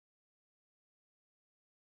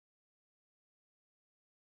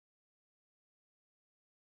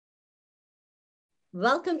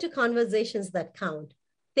Welcome to Conversations That Count.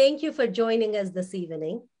 Thank you for joining us this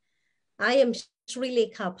evening. I am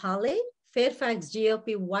Srilekha Pale, Fairfax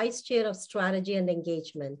GOP Vice Chair of Strategy and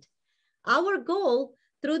Engagement. Our goal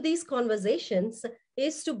through these conversations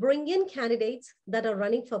is to bring in candidates that are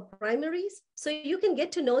running for primaries so you can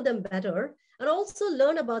get to know them better and also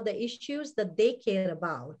learn about the issues that they care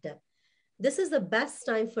about. This is the best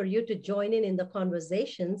time for you to join in the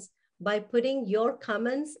conversations by putting your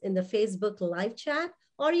comments in the Facebook live chat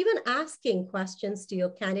or even asking questions to your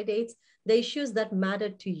candidates, the issues that matter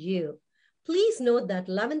to you. Please note that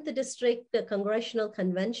 11th District Congressional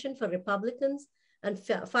Convention for Republicans and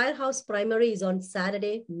Firehouse primary is on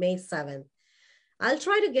Saturday, May 7th. I'll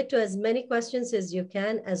try to get to as many questions as you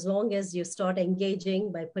can as long as you start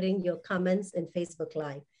engaging by putting your comments in Facebook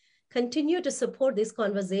Live. Continue to support these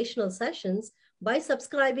conversational sessions by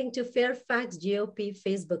subscribing to Fairfax GOP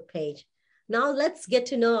Facebook page. Now let's get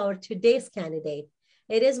to know our today's candidate.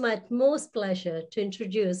 It is my utmost pleasure to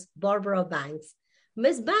introduce Barbara Banks.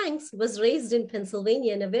 Ms. Banks was raised in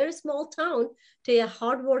Pennsylvania in a very small town to a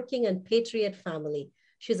hardworking and patriot family.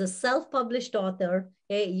 She's a self-published author,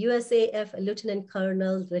 a USAF Lieutenant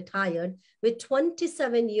Colonel retired with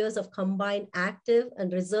 27 years of combined active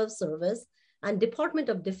and reserve service and Department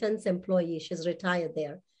of Defense employee. She's retired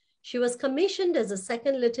there. She was commissioned as a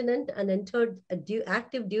second lieutenant and entered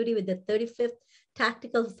active duty with the 35th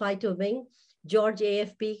Tactical Fighter Wing, George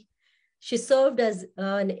AFP. She served as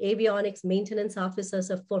an avionics maintenance officer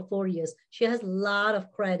for 4 years. She has a lot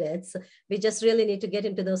of credits. We just really need to get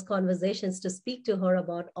into those conversations to speak to her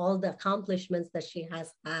about all the accomplishments that she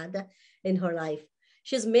has had in her life.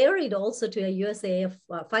 She's married also to a USAF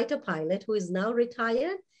fighter pilot who is now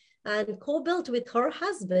retired and co-built with her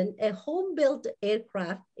husband a home-built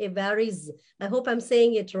aircraft, a Varies. I hope I'm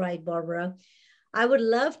saying it right, Barbara. I would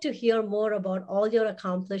love to hear more about all your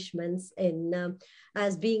accomplishments in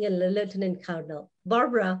as being a lieutenant colonel.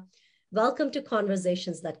 Barbara, welcome to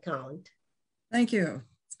Conversations That Count. Thank you.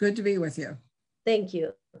 It's good to be with you. Thank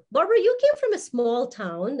you. Barbara, you came from a small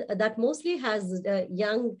town that mostly has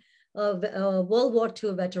young World War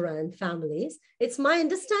II veteran families. It's my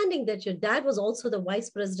understanding that your dad was also the vice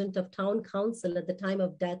president of town council at the time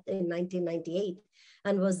of death in 1998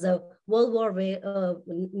 and was a World War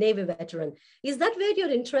Navy veteran. Is that where your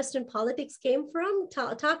interest in politics came from?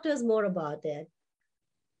 Talk to us more about it.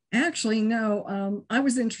 Actually, no. I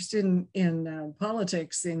was interested in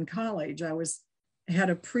politics in college. I had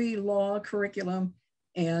a pre-law curriculum,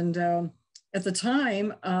 and at the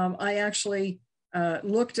time, I actually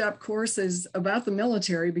looked up courses about the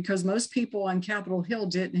military because most people on Capitol Hill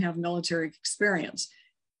didn't have military experience.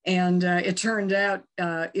 And it turned out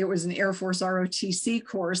it was an Air Force ROTC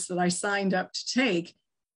course that I signed up to take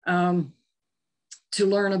to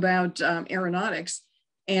learn about aeronautics.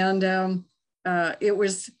 And it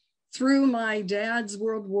was through my dad's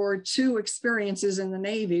World War II experiences in the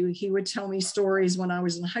Navy. He would tell me stories when I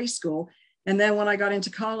was in high school. And then when I got into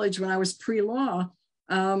college, when I was pre-law,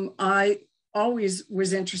 I always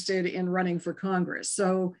was interested in running for Congress.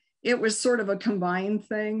 So it was sort of a combined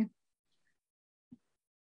thing.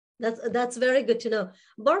 That's very good to know.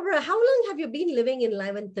 Barbara, how long have you been living in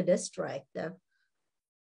 11th District?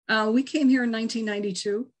 We came here in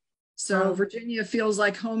 1992. So Virginia feels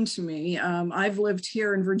like home to me. I've lived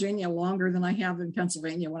here in Virginia longer than I have in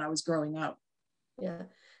Pennsylvania when I was growing up. Yeah.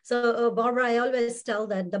 So Barbara, I always tell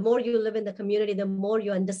that the more you live in the community, the more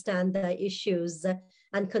you understand the issues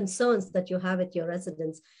and concerns that you have at your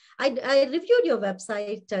residence. I reviewed your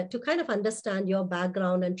website to kind of understand your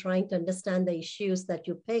background and trying to understand the issues that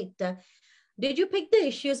you picked. Did you pick the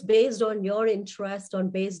issues based on your interest or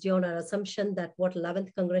based on an assumption that what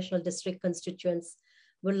 11th Congressional District constituents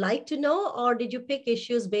would like to know, or did you pick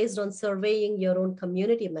issues based on surveying your own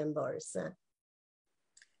community members?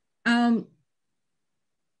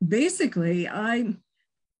 Basically, I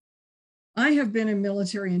have been in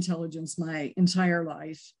military intelligence my entire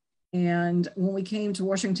life. And when we came to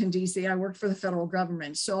Washington, D.C., I worked for the federal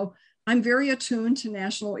government. So I'm very attuned to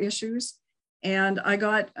national issues. And I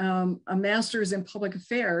got a master's in public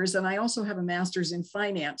affairs, and I also have a master's in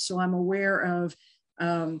finance. So I'm aware of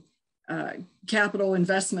capital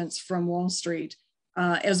investments from Wall Street,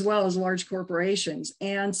 as well as large corporations.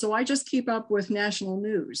 And so I just keep up with national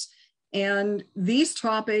news. And these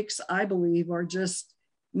topics, I believe, are just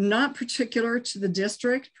not particular to the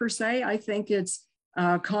district per se. I think it's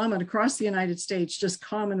common across the United States, just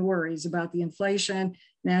common worries about the inflation,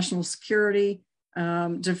 national security,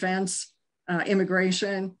 defense,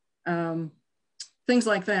 immigration, things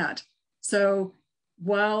like that. So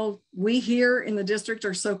while we here in the district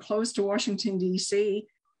are so close to Washington, D.C.,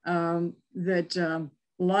 that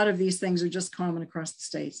a lot of these things are just common across the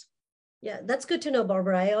states. Yeah, that's good to know,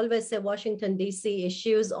 Barbara. I always say Washington, D.C.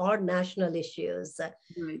 issues are national issues.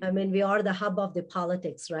 Right. I mean, we are the hub of the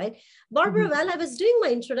politics, right? Barbara, Mm-hmm. while I was doing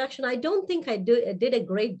my introduction, I don't think I did a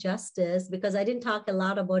great justice because I didn't talk a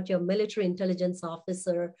lot about your military intelligence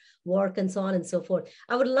officer work and so on and so forth.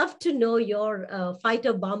 I would love to know your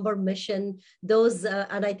fighter bomber mission,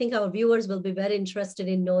 and I think our viewers will be very interested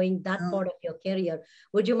in knowing that part of your career.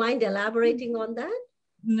 Would you mind elaborating on that?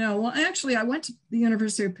 No, well, actually, I went to the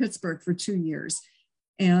University of Pittsburgh for 2 years.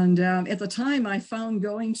 And at the time, I found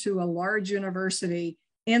going to a large university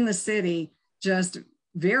in the city just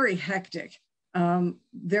very hectic.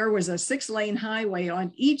 There was a 6-lane highway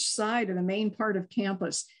on each side of the main part of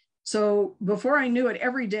campus. So before I knew it,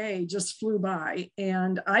 every day just flew by.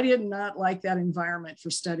 And I did not like that environment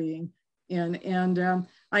for studying in. And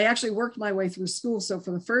I actually worked my way through school. So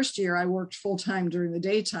for the first year, I worked full-time during the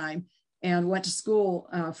daytime and went to school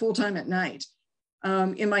full-time at night.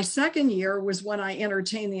 In my second year was when I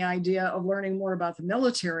entertained the idea of learning more about the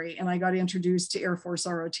military, and I got introduced to Air Force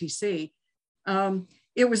ROTC.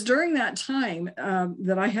 It was during that time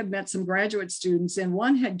that I had met some graduate students, and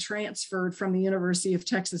one had transferred from the University of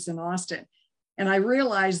Texas in Austin. And I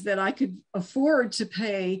realized that I could afford to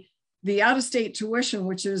pay the out-of-state tuition,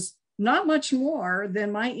 which is not much more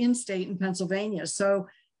than my in-state in Pennsylvania. So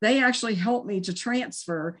they actually helped me to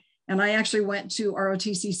transfer. And I actually went to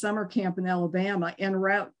ROTC summer camp in Alabama en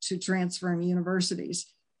route to transferring universities.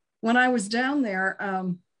 When I was down there,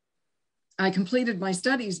 I completed my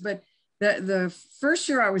studies, but the first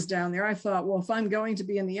year I was down there, I thought, well, if I'm going to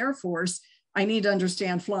be in the Air Force, I need to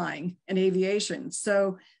understand flying and aviation.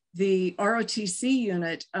 So the ROTC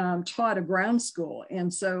unit taught a ground school.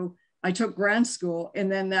 And so I took ground school. And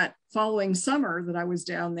then that following summer that I was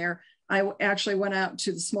down there, I actually went out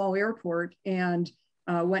to the small airport and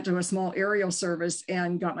went to a small aerial service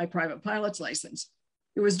and got my private pilot's license.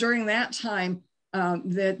 It was during that time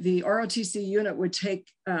that the ROTC unit would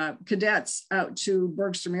take cadets out to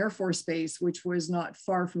Bergstrom Air Force Base, which was not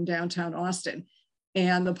far from downtown Austin.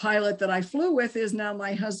 And the pilot that I flew with is now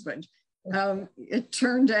my husband. It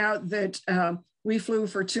turned out that we flew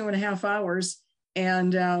for 2.5 hours,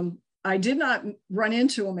 and I did not run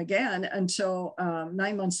into him again until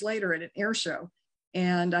 9 months later at an air show.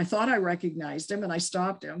 And I thought I recognized him, and I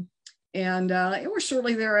stopped him. And it was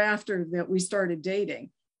shortly thereafter that we started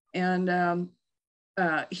dating. And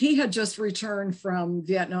he had just returned from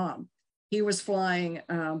Vietnam. He was flying,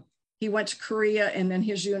 he went to Korea, and then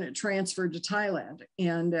his unit transferred to Thailand.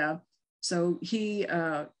 And so he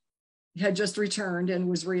had just returned and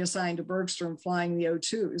was reassigned to Bergstrom flying the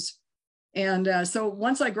O2s. And so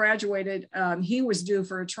once I graduated, he was due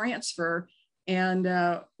for a transfer. And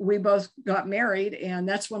we both got married, and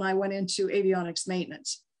that's when I went into avionics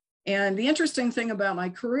maintenance. And the interesting thing about my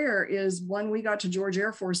career is when we got to George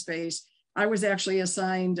Air Force Base, I was actually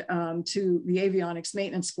assigned to the avionics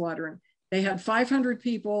maintenance squadron. They had 500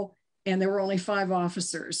 people, and there were only 5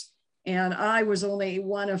 officers. And I was only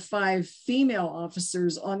one of 5 female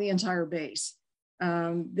officers on the entire base.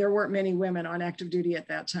 There weren't many women on active duty at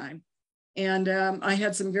that time. And I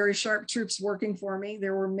had some very sharp troops working for me.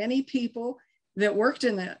 There were many people that worked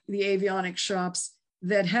in the avionics shops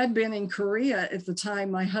that had been in Korea at the time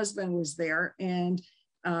my husband was there. And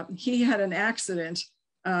he had an accident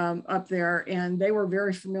up there, and they were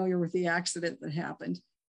very familiar with the accident that happened.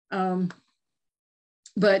 So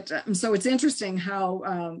it's interesting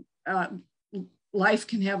how life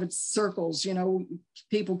can have its circles, you know,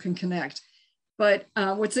 people can connect. But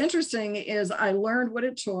what's interesting is I learned what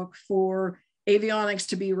it took for avionics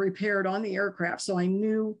to be repaired on the aircraft. So I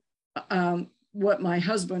knew what my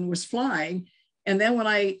husband was flying. And then when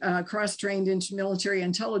I cross-trained into military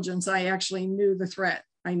intelligence, I actually knew the threat.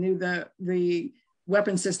 I knew the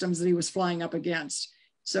weapon systems that he was flying up against.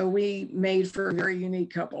 So we made for a very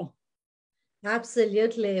unique couple.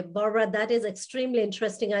 Absolutely. Barbara, that is extremely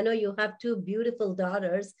interesting. I know you have 2 beautiful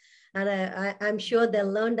daughters, and I'm sure they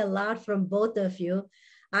learned a lot from both of you.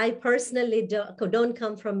 I personally don't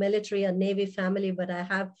come from military or Navy family, but I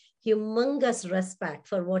have humongous respect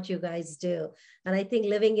for what you guys do. And I think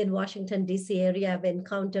living in Washington, D.C. area, I've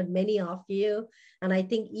encountered many of you. And I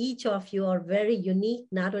think each of you are very unique,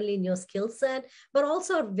 not only in your skill set, but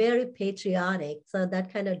also very patriotic. So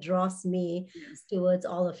that kind of draws me towards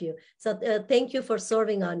all of you. So thank you for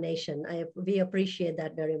serving our nation. We appreciate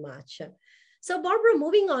that very much. So Barbara,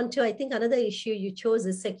 moving on to, I think another issue you chose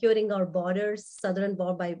is securing our borders, southern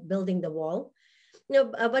border, by building the wall.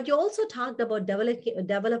 But you also talked about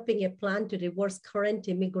developing a plan to reverse current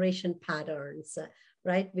immigration patterns,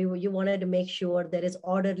 right? You wanted to make sure there is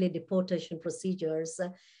orderly deportation procedures.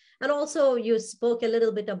 And also you spoke a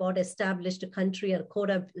little bit about established country or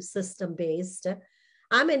quota system based.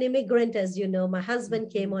 I'm an immigrant, as you know. My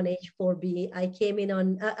husband came on H-4B. I came in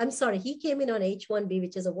on, I'm sorry, he came in on H-1B,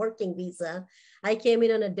 which is a working visa. I came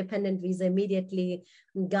in on a dependent visa, immediately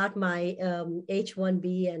got my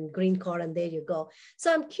H-1B and green card, and there you go.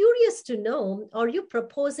 So I'm curious to know, are you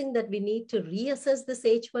proposing that we need to reassess this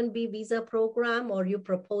H-1B visa program, or are you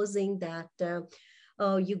proposing that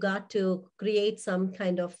you got to create some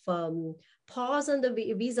kind of pause on the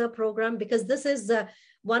visa program? Because this is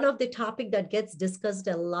one of the topic that gets discussed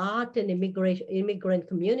a lot in immigrant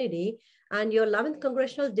community, and your 11th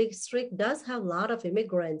congressional district does have a lot of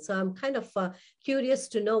immigrants. So I'm kind of curious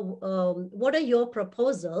to know what are your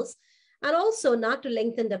proposals, and also not to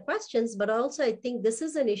lengthen the questions, but also I think this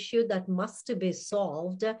is an issue that must be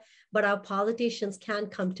solved, but our politicians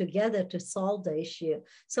can't come together to solve the issue.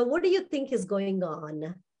 So what do you think is going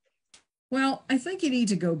on? Well, I think you need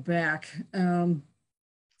to go back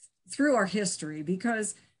through our history,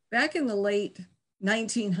 because back in the late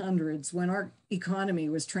 1900s, when our economy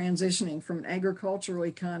was transitioning from an agricultural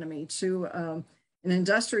economy to an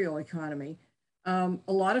industrial economy, a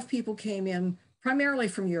lot of people came in primarily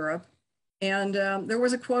from Europe, and there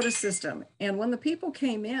was a quota system. And when the people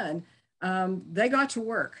came in, they got to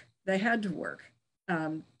work. They had to work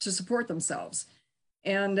to support themselves.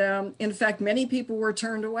 And in fact, many people were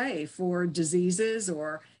turned away for diseases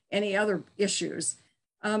or any other issues.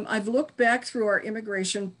 I've looked back through our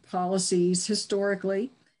immigration policies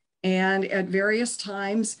historically, and at various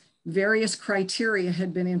times, various criteria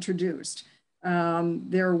had been introduced.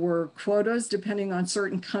 There were quotas depending on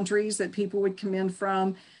certain countries that people would come in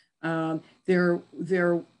from. Some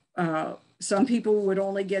people would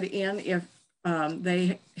only get in if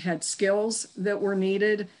they had skills that were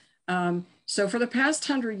needed. So for the past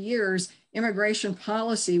 100 years, immigration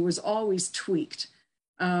policy was always tweaked.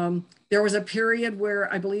 There was a period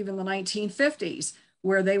where, I believe in the 1950s,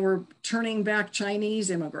 where they were turning back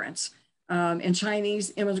Chinese immigrants, and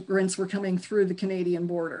Chinese immigrants were coming through the Canadian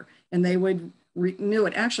border, and they would renew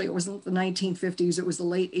it. Actually, it wasn't the 1950s, it was the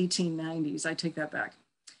late 1890s. I take that back.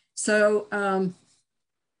 So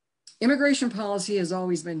immigration policy has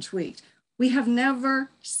always been tweaked. We have never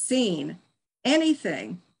seen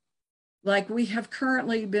anything like we have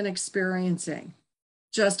currently been experiencing.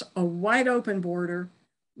 Just a wide open border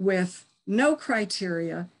with no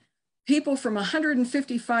criteria, people from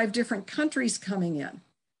 155 different countries coming in.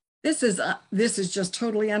 This is just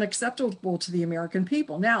totally unacceptable to the American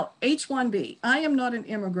people. Now, H-1B, I am not an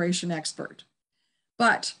immigration expert,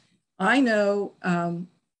 but I know, and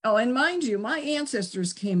mind you, my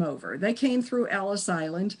ancestors came over. They came through Ellis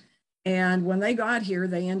Island, and when they got here,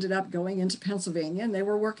 they ended up going into Pennsylvania, and they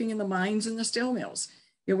were working in the mines and the steel mills.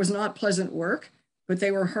 It was not pleasant work, but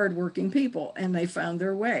they were hardworking people, and they found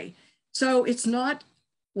their way. So it's not,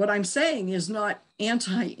 what I'm saying is not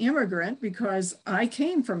anti-immigrant, because I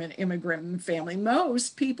came from an immigrant family.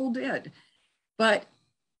 Most people did. But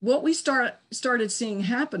what we started seeing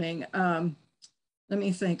happening, let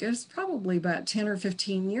me think, it was probably about 10 or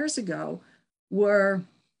 15 years ago, were,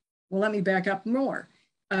 well, let me back up more.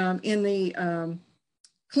 In the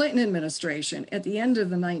Clinton administration, at the end of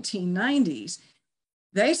the 1990s,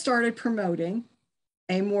 they started promoting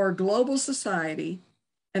a more global society,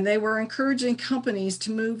 and they were encouraging companies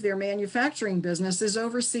to move their manufacturing businesses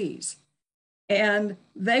overseas. And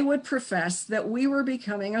they would profess that we were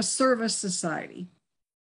becoming a service society.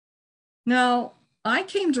 Now, I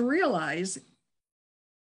came to realize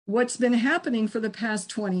what's been happening for the past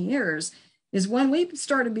 20 years is when we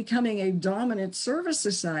started becoming a dominant service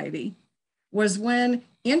society was when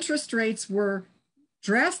interest rates were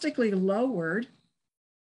drastically lowered,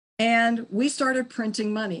 and we started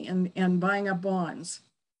printing money and buying up bonds.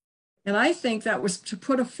 And I think that was to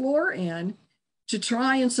put a floor in to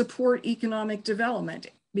try and support economic development,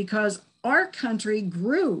 because our country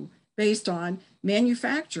grew based on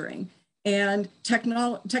manufacturing and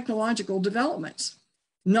technological developments,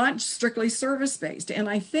 not strictly service-based. And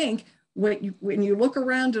I think when you look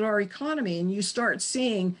around at our economy and you start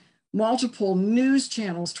seeing multiple news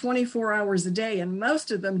channels 24 hours a day, and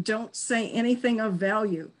most of them don't say anything of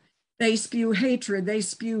value. They spew hatred, they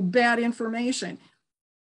spew bad information.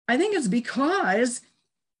 I think it's because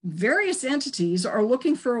various entities are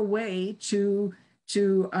looking for a way to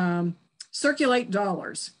circulate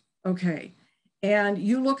dollars, okay? And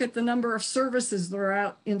you look at the number of services that are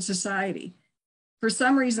out in society. For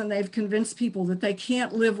some reason, they've convinced people that they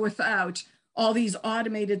can't live without all these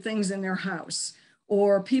automated things in their house,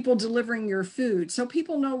 or people delivering your food. So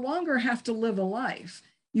people no longer have to live a life.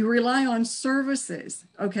 You rely on services.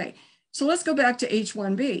 Okay, so let's go back to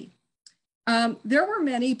H-1B. there were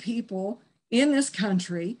many people in this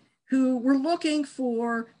country who were looking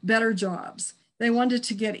for better jobs. They wanted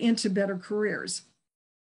to get into better careers.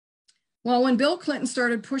 Well, when Bill Clinton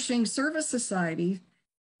started pushing service society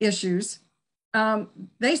issues,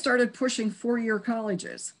 they started pushing four-year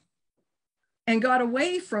colleges and got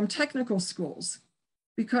away from technical schools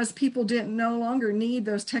because people didn't no longer need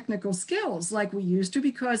those technical skills like we used to,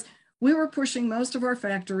 because we were pushing most of our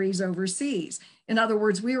factories overseas. In other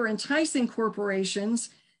words, we were enticing corporations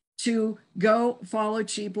to go follow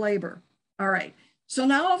cheap labor. All right. So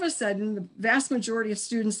now all of a sudden, the vast majority of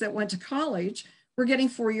students that went to college were getting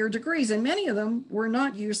four-year degrees, and many of them were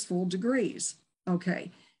not useful degrees.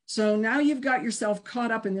 Okay. So now you've got yourself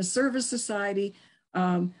caught up in the service society.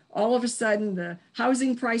 All of a sudden, the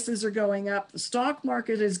housing prices are going up, the stock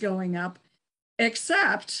market is going up,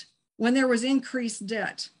 except when there was increased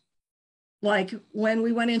debt. Like when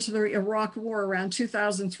we went into the Iraq War around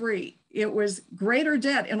 2003, it was greater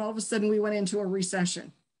debt, and all of a sudden we went into a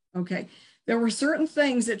recession. Okay. There were certain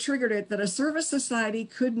things that triggered it, that a service society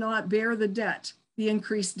could not bear the debt, the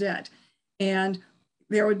increased debt, and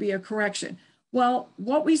there would be a correction. Well,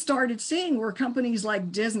 what we started seeing were companies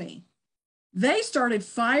like Disney. They started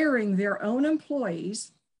firing their own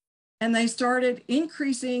employees, and they started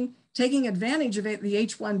taking advantage of the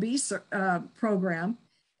H-1B program,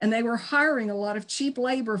 and they were hiring a lot of cheap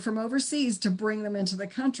labor from overseas to bring them into the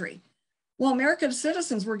country. Well, American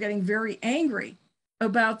citizens were getting very angry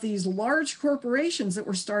about these large corporations that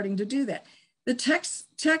were starting to do that. The tech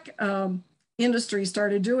industry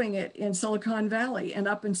started doing it in Silicon Valley and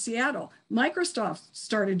up in Seattle. Microsoft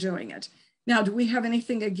started doing it. Now, do we have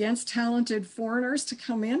anything against talented foreigners to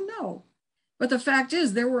come in? No. But the fact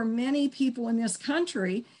is, there were many people in this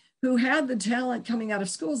country who had the talent coming out of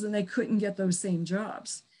schools, and they couldn't get those same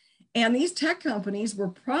jobs. And these tech companies were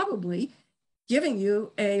probably giving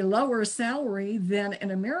you a lower salary than an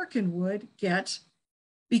American would get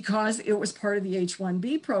because it was part of the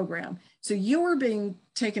H-1B program. So you were being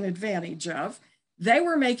taken advantage of. They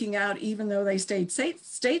were making out even though they stayed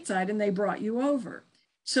stateside, and they brought you over.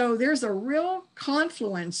 So there's a real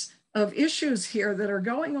confluence of issues here that are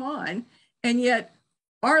going on, and yet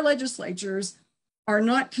our legislatures are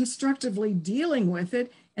not constructively dealing with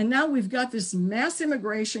it. And now we've got this mass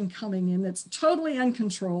immigration coming in that's totally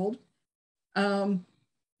uncontrolled.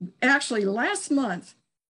 Actually, last month,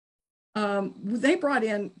 they brought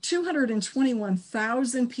in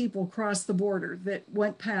 221,000 people across the border that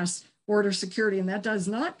went past border security, and that does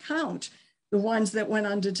not count the ones that went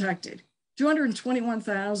undetected.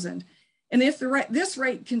 221,000. And if this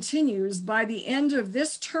rate continues, by the end of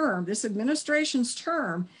this term, this administration's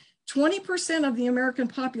term, 20% of the American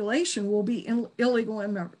population will be illegal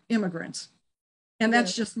immigrants. And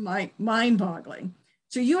that's just mind-boggling.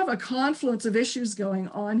 So you have a confluence of issues going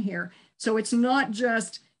on here. So it's not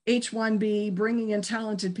just H-1B bringing in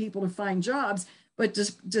talented people to find jobs, but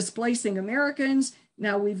displacing Americans.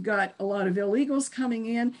 Now we've got a lot of illegals coming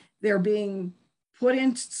in. They're being put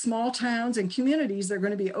in small towns and communities. They're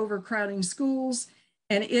going to be overcrowding schools,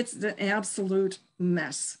 and it's an absolute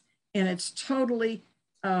mess. And it's totally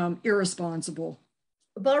irresponsible.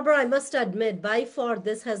 Barbara, I must admit, by far,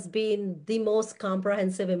 this has been the most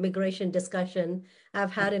comprehensive immigration discussion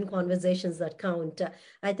I've had in Conversations That Count.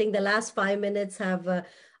 I think the last 5 minutes have,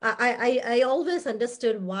 I always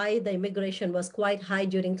understood why the immigration was quite high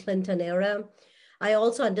during Clinton era. I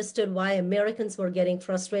also understood why Americans were getting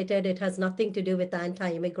frustrated. It has nothing to do with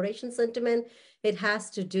anti-immigration sentiment. It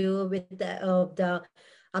has to do with the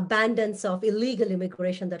abundance of illegal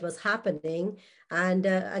immigration that was happening. And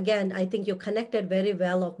again, I think you connected very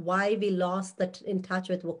well of why we lost in touch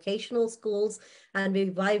with vocational schools, and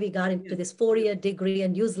why we got into this 4-year degree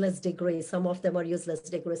and useless degrees. Some of them are useless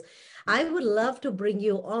degrees. I would love to bring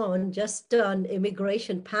you on just an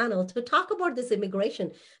immigration panel to talk about this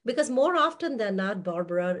immigration, because more often than not,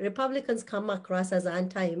 Barbara, Republicans come across as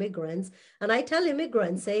anti-immigrants. And I tell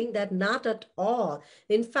immigrants saying that not at all.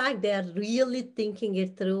 In fact, they are really thinking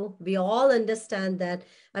it through. We all understand that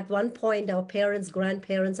at one point, our parents,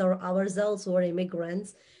 grandparents, or ourselves were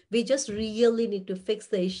immigrants. We just really need to fix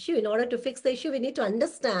the issue. In order to fix the issue, we need to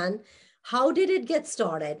understand, how did it get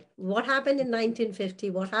started? What happened in 1950?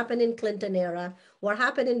 What happened in Clinton era? What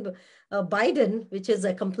happened in Biden, which is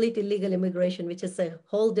a complete illegal immigration, which is a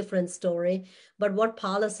whole different story. But what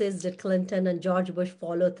policies did Clinton and George Bush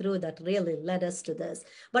follow through that really led us to this?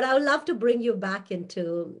 But I would love to bring you back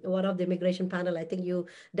into one of the immigration panel. I think you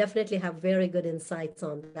definitely have very good insights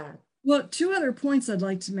on that. Well, two other points I'd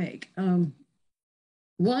like to make.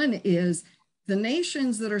 One is, the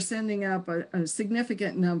nations that are sending up a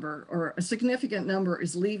significant number, or a significant number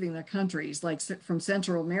is leaving the countries, like from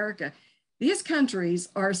Central America. these countries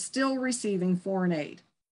are still receiving foreign aid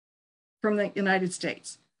from the United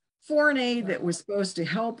States. Foreign aid that was supposed to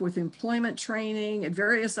help with employment training and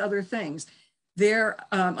various other things.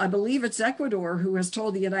 I believe it's Ecuador who has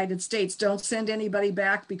told the United States, don't send anybody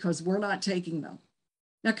back because we're not taking them.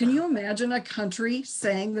 Now, can you imagine a country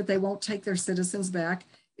saying that they won't take their citizens back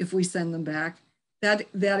if we send them back? That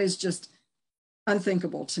is just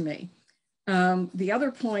unthinkable to me. The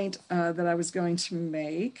other point that I was going to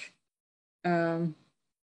make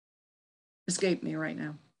escaped me right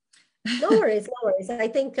now. No worries, no worries. I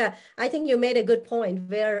think you made a good point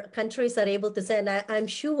where countries are able to say, and I'm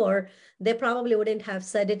sure they probably wouldn't have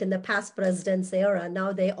said it in the past president's era.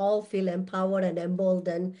 Now they all feel empowered and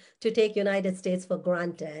emboldened to take United States for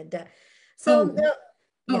granted. So,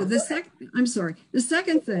 I'm sorry. The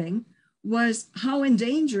second thing was how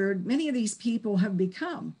endangered many of these people have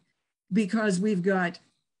become because we've got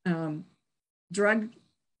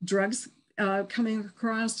drugs coming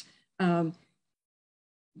across.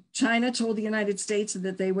 China told the United States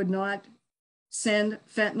that they would not send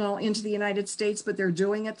fentanyl into the United States, but they're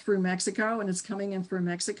doing it through Mexico, and it's coming in through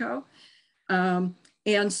Mexico. And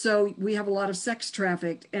so we have a lot of sex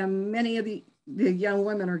trafficked, and many of the young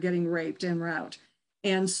women are getting raped en route.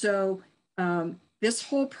 And so this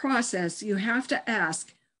whole process, you have to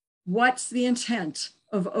ask, what's the intent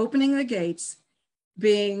of opening the gates,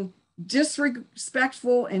 being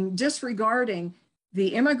disrespectful and disregarding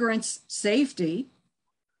the immigrants' safety,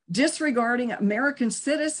 disregarding American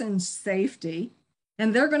citizens' safety,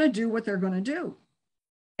 and they're going to do what they're going to do.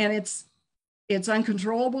 And it's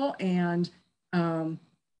uncontrollable, and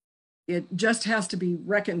it just has to be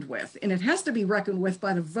reckoned with. And it has to be reckoned with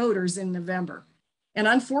by the voters in November. And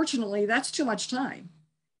unfortunately, that's too much time.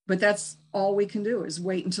 But that's all we can do is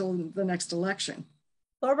wait until the next election.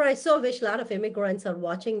 Barbara, I so wish a lot of immigrants are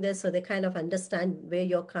watching this so they kind of understand where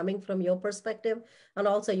you're coming from, your perspective. And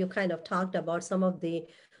also you kind of talked about some of the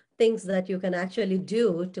things that you can actually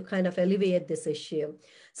do to kind of alleviate this issue.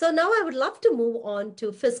 So now I would love to move on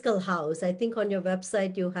to fiscal house. I think on your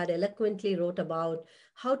website, you had eloquently wrote about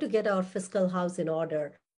how to get our fiscal house in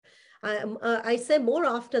order. I say more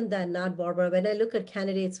often than not, Barbara, when I look at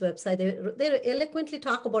candidates' website, they eloquently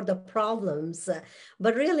talk about the problems,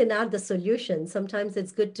 but really not the solutions. Sometimes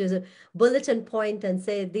it's good to bulletin point and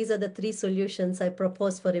say, these are the 3 solutions I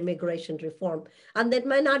propose for immigration reform. And that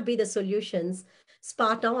might not be the solutions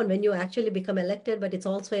spot on when you actually become elected, but it's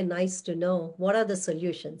also nice to know what are the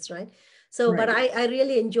solutions, right? So, right. But I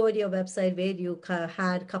really enjoyed your website where you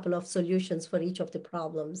had a couple of solutions for each of the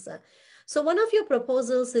problems. So one of your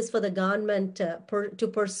proposals is for the government to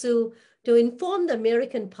pursue, to inform the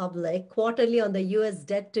American public quarterly on the US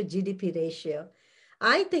debt to GDP ratio.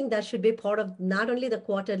 I think that should be part of not only the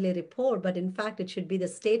quarterly report, but in fact, it should be the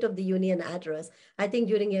State of the Union address. I think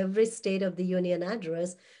during every State of the Union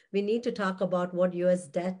address, we need to talk about what US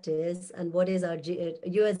debt is and what is our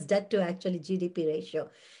US debt to actually GDP ratio.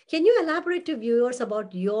 Can you elaborate to viewers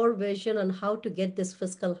about your vision on how to get this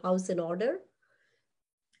fiscal house in order?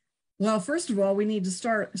 Well, first of all, we need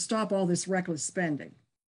to stop all this reckless spending.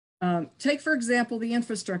 Take, for example, the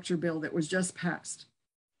infrastructure bill that was just passed.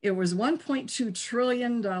 It was $1.2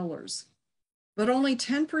 trillion, but only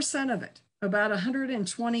 10% of it, about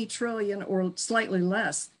 120 trillion or slightly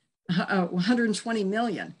less, 120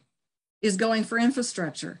 million, is going for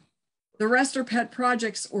infrastructure. The rest are pet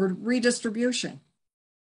projects or redistribution.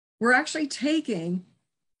 We're actually taking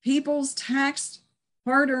people's taxed,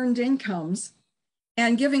 hard-earned incomes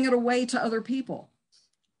and giving it away to other people.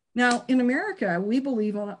 Now, in America, we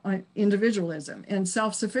believe on individualism and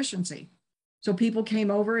self-sufficiency. So people came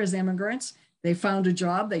over as immigrants, they found a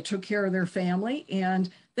job, they took care of their family, and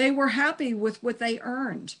they were happy with what they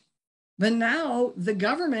earned. But now the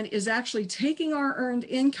government is actually taking our earned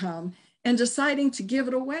income and deciding to give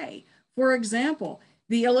it away. For example,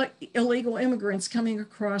 the illegal immigrants coming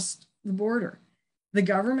across the border. The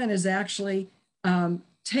government is actually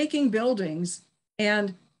taking buildings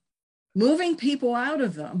and moving people out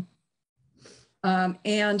of them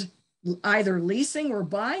and either leasing or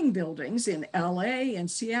buying buildings in LA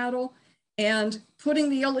and Seattle and putting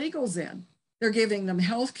the illegals in. They're giving them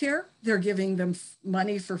health care. They're giving them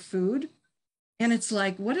money for food. And it's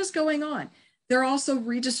like, what is going on? They're also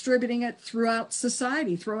redistributing it throughout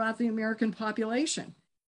society, throughout the American population.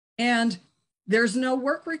 And there's no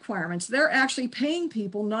work requirements. They're actually paying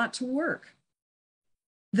people not to work.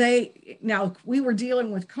 Now, we were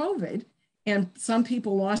dealing with COVID and some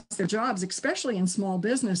people lost their jobs, especially in small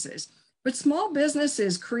businesses. But small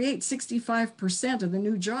businesses create 65% of the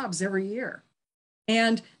new jobs every year.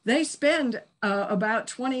 And they spend about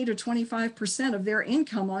 20 to 25% of their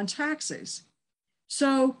income on taxes.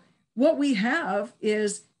 So what we have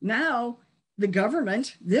is now the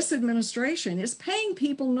government, this administration, is paying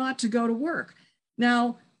people not to go to work.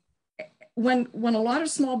 Now, when a lot of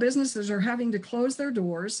small businesses are having to close their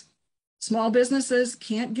doors, small businesses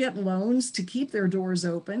can't get loans to keep their doors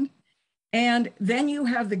open, and then you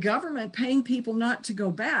have the government paying people not to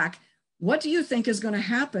go back. What do you think is going to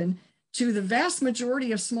happen to the vast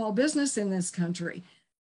majority of small business in this country?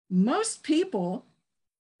 Most people,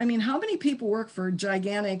 I mean, how many people work for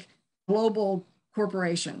gigantic global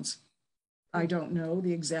corporations? I don't know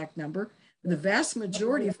the exact number. The vast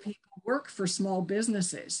majority of people work for small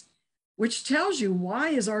businesses, which tells you why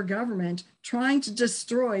is our government trying to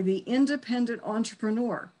destroy the independent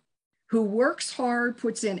entrepreneur who works hard,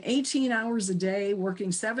 puts in 18 hours a day,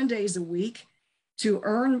 working 7 days a week to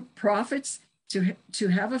earn profits, to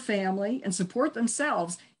have a family and support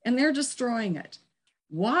themselves, and they're destroying it.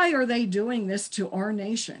 Why are they doing this to our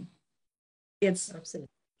nation? It's absolutely.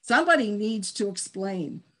 Somebody needs to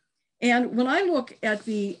explain. And when I look at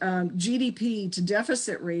the GDP to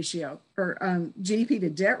deficit ratio, or GDP to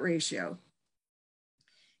debt ratio,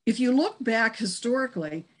 if you look back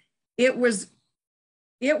historically, it was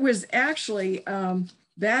actually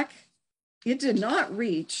it did not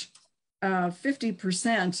reach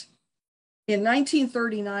 50% in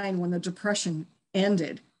 1939 when the Depression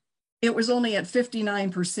ended. It was only at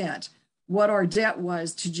 59% what our debt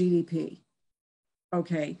was to GDP.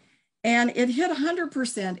 Okay. And it hit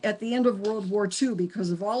 100% at the end of World War II because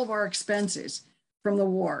of all of our expenses from the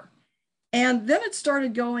war. And then it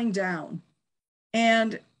started going down.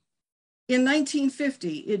 And in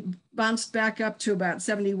 1950, it bounced back up to about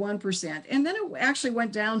 71%. And then it actually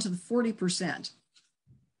went down to 40%.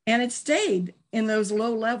 And it stayed in those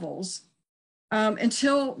low levels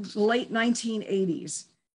until the late 1980s.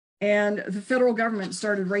 And the federal government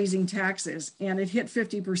started raising taxes and it hit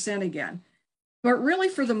 50% again. But really,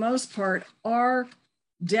 for the most part, our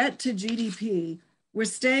debt to GDP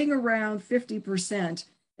was staying around 50%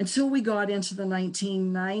 until we got into the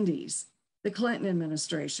 1990s, the Clinton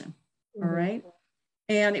administration, all right?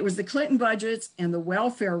 And it was the Clinton budgets and the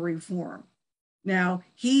welfare reform. Now,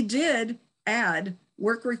 he did add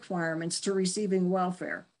work requirements to receiving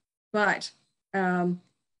welfare, but then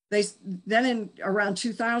in around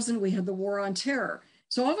 2000, we had the war on terror.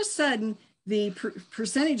 So all of a sudden, the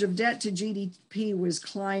percentage of debt to GDP was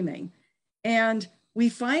climbing. And we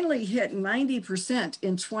finally hit 90%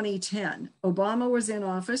 in 2010. Obama was in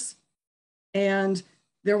office, and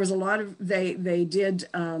there was a lot of, they did,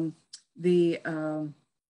 the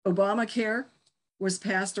Obamacare was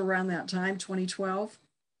passed around that time, 2012.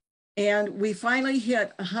 And we finally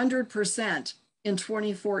hit 100% in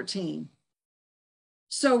 2014.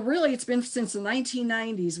 So really, it's been since the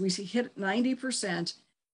 1990s, we hit 90%,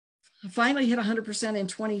 finally hit 100% in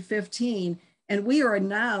 2015, and we are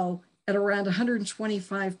now at around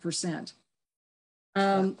 125%.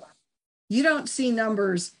 You don't see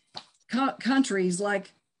numbers, countries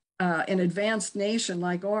like an advanced nation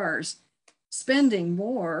like ours spending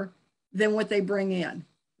more than what they bring in,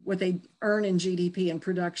 what they earn in GDP and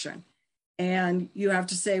production. And you have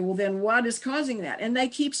to say, well, then what is causing that? And they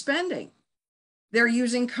keep spending. They're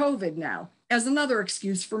using COVID now as another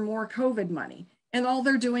excuse for more COVID money. And all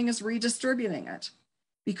they're doing is redistributing it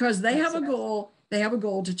because they have a goal. They have a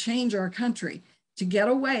goal to change our country, to get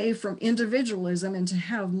away from individualism and to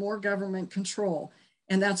have more government control.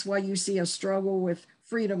 And that's why you see a struggle with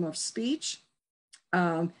freedom of speech.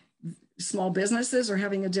 Small businesses are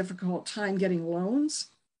having a difficult time getting loans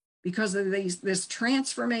because of this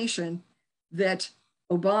transformation that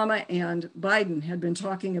Obama and Biden had been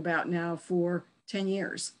talking about now for 10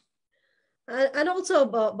 years. And also,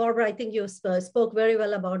 Barbara, I think you spoke very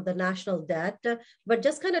well about the national debt, but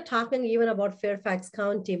just kind of talking even about Fairfax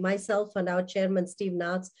County, myself and our chairman, Steve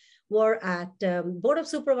Knotts, were at Board of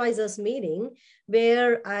Supervisors meeting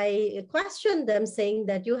where I questioned them saying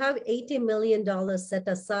that you have $80 million set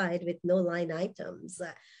aside with no line items.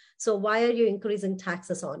 So why are you increasing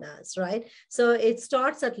taxes on us, right? So it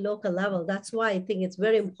starts at local level. That's why I think it's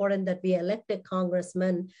very important that we elected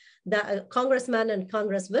congressmen and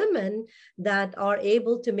congresswomen that are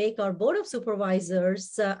able to make our Board of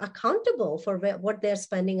Supervisors accountable for what they're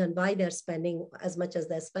spending and why they're spending as much as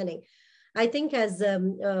they're spending. I think as a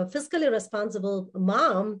fiscally responsible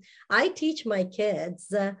mom, I teach my kids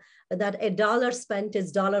that $1 spent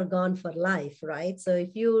is $1 gone for life, right? So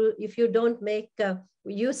if you don't make,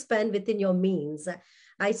 you spend within your means.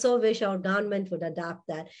 I so wish our government would adopt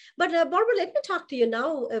that. But Barbara, let me talk to you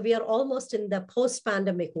now. We are almost in the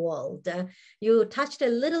post-pandemic world. You touched a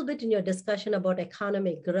little bit in your discussion about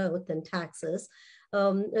economic growth and taxes.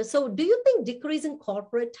 So do you think decreasing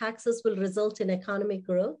corporate taxes will result in economic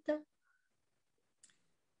growth?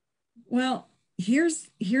 Well, here's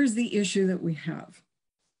the issue that we have.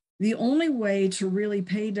 The only way to really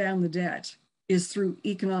pay down the debt is through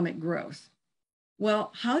economic growth.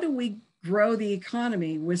 Well, how do we grow the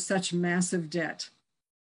economy with such massive debt?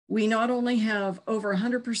 We not only have over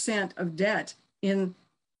 100% of debt in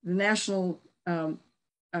the national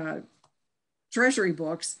treasury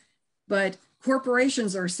books, but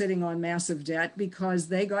corporations are sitting on massive debt because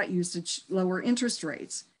they got used to lower interest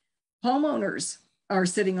rates. Homeowners are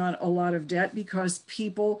sitting on a lot of debt because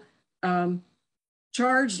people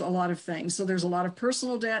charged a lot of things. So there's a lot of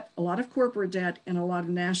personal debt, a lot of corporate debt, and a lot of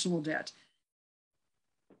national debt.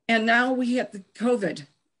 And now we hit the COVID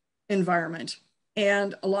environment,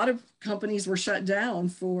 and a lot of companies were shut down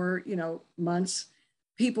for months.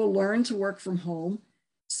 People learned to work from home.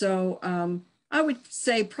 So I would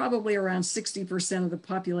say probably around 60% of the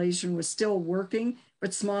population was still working,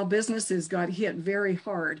 but small businesses got hit very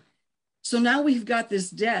hard. So now we've got this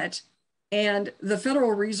debt, and the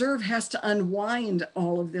Federal Reserve has to unwind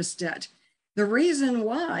all of this debt. The reason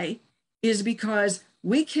why is because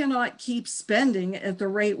we cannot keep spending at the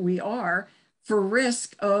rate we are for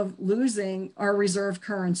risk of losing our reserve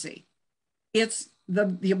currency. It's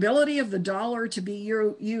the ability of the dollar to be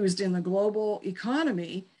used in the global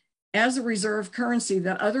economy as a reserve currency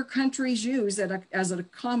that other countries use as a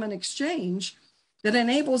common exchange that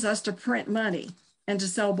enables us to print money and to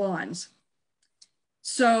sell bonds.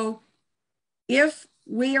 So if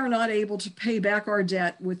we are not able to pay back our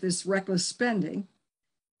debt with this reckless spending,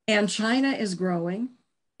 and China is growing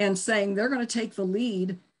and saying they're going to take the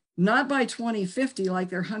lead, not by 2050 like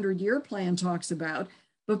their 100-year plan talks about,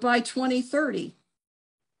 but by 2030,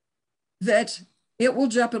 that it will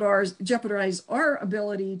jeopardize our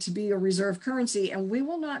ability to be a reserve currency, and we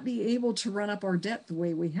will not be able to run up our debt the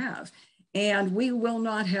way we have. And we will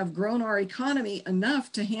not have grown our economy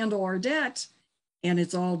enough to handle our debt, and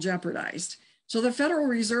it's all jeopardized. So the Federal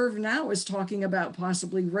Reserve now is talking about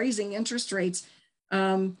possibly raising interest rates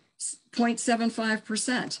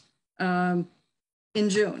 0.75% in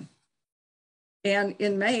June, and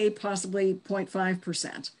in May, possibly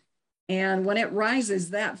 0.5%. And when it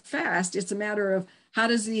rises that fast, it's a matter of how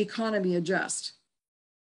does the economy adjust?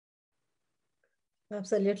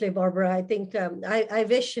 Absolutely, Barbara. I think I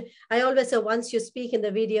wish, I always say once you speak in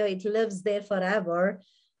the video, it lives there forever.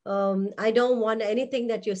 I don't want anything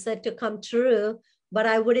that you said to come true, but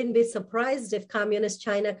I wouldn't be surprised if communist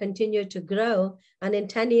China continued to grow. And in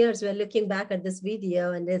 10 years, we're looking back at this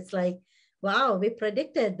video and it's like, wow, we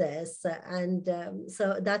predicted this. And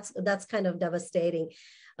so that's kind of devastating.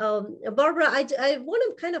 Barbara, I want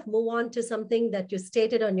to kind of move on to something that you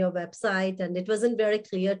stated on your website, and it wasn't very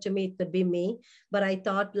clear to me. It could be me, but I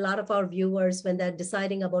thought a lot of our viewers, when they're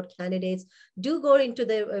deciding about candidates, do go into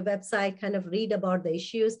the website, kind of read about the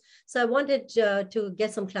issues. So I wanted to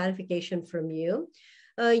get some clarification from you.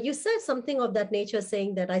 You said something of that nature,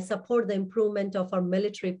 saying that I support the improvement of our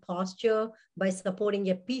military posture by supporting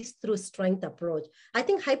a peace through strength approach. I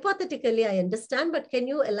think hypothetically I understand, but can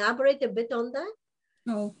you elaborate a bit on that?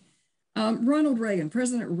 Oh,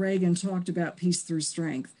 President Reagan talked about peace through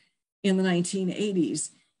strength in the 1980s.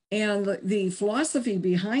 And the philosophy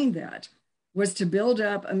behind that was to build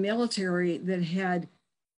up a military that had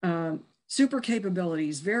super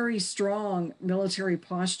capabilities, very strong military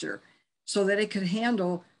posture, so that it could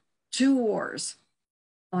handle 2 wars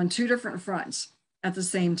on 2 different fronts at the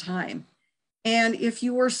same time. And if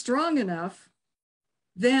you were strong enough,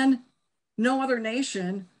 then no other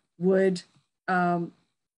nation would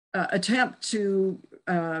attempt to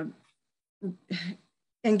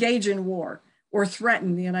engage in war or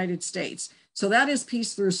threaten the United States. So that is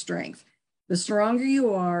peace through strength. The stronger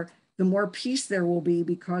you are, the more peace there will be,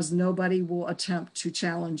 because nobody will attempt to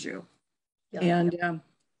challenge you. Yeah.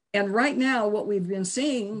 And right now, what we've been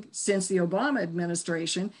seeing since the Obama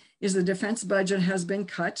administration is the defense budget has been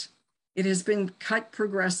cut. It has been cut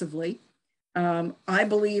progressively. I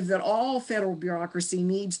believe that all federal bureaucracy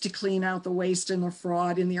needs to clean out the waste and the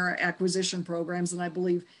fraud in their acquisition programs, and I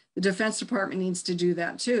believe the Defense Department needs to do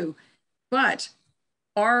that too. But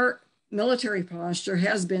our military posture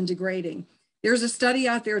has been degrading. There's a study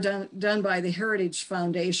out there done by the Heritage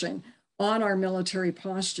Foundation on our military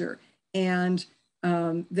posture, and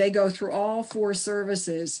they go through all 4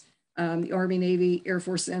 services, the Army, Navy, Air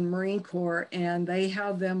Force, and Marine Corps, and they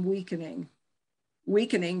have them weakening.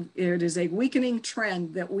 It is a weakening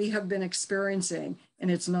trend that we have been experiencing,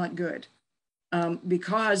 and it's not good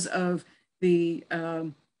because of the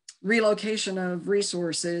relocation of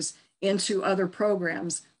resources into other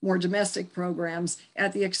programs, more domestic programs,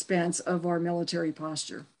 at the expense of our military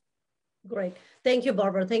posture. Great. Thank you,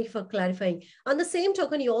 Barbara. Thank you for clarifying. On the same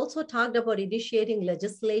token, you also talked about initiating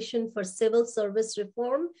legislation for civil service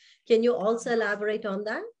reform. Can you also elaborate on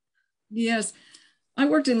that? Yes. I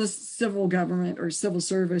worked in the civil government or civil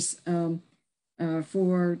service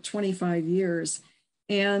for 25 years.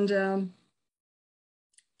 And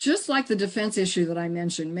just like the defense issue that I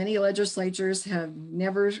mentioned, many legislatures have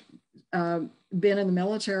never been in the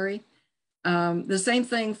military. The same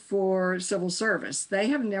thing for civil service. They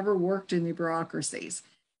have never worked in the bureaucracies.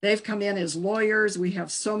 They've come in as lawyers. We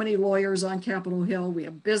have so many lawyers on Capitol Hill. We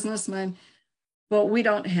have businessmen, but we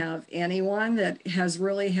don't have anyone that has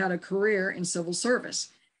really had a career in civil service.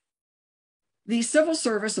 The civil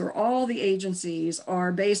service, or all the agencies,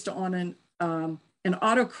 are based on an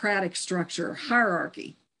autocratic structure,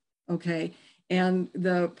 hierarchy, okay? And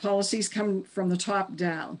the policies come from the top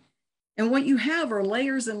down. And what you have are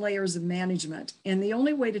layers and layers of management. And the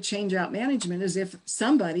only way to change out management is if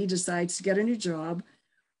somebody decides to get a new job,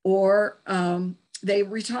 or they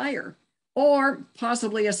retire, or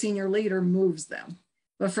possibly a senior leader moves them.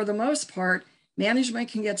 But for the most part, management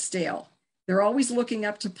can get stale. They're always looking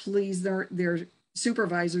up to please their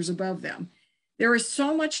supervisors above them. There is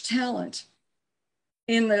so much talent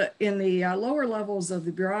in the lower levels of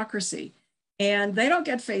the bureaucracy, and they don't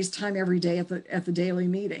get face time every day at the daily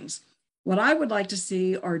meetings. What I would like to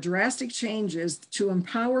see are drastic changes to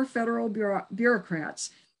empower federal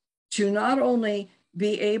bureaucrats to not only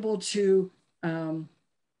be able to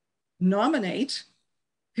nominate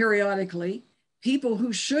periodically people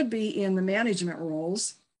who should be in the management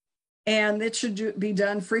roles, and it should be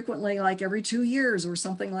done frequently, like every 2 years or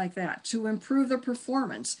something like that, to improve the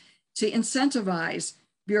performance, to incentivize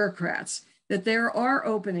bureaucrats, that there are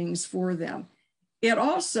openings for them. It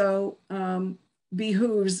also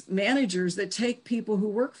behooves managers that take people who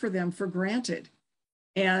work for them for granted.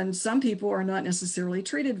 And some people are not necessarily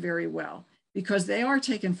treated very well because they are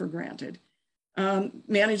taken for granted.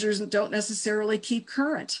 Managers don't necessarily keep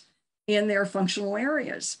current in their functional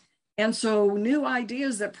areas. And so new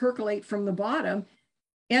ideas that percolate from the bottom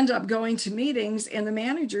end up going to meetings, and the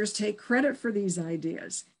managers take credit for these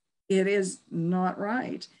ideas. It is not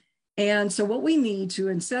right. And so what we need to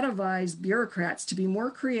incentivize bureaucrats to be more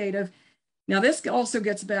creative. Now, this also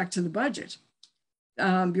gets back to the budget.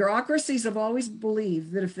 Bureaucracies have always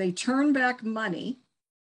believed that if they turn back money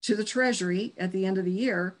to the Treasury at the end of the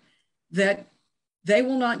year, that they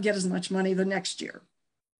will not get as much money the next year.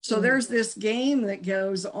 So there's this game that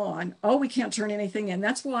goes on. Oh, we can't turn anything in.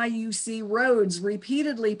 That's why you see roads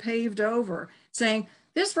repeatedly paved over, saying,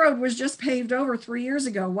 this road was just paved over 3 years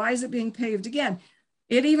ago. Why is it being paved again?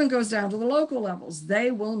 It even goes down to the local levels. They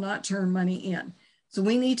will not turn money in. So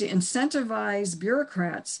we need to incentivize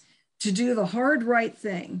bureaucrats to do the hard right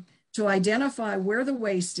thing, to identify where the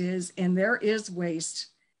waste is, and there is waste.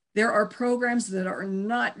 There are programs that are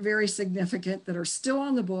not very significant that are still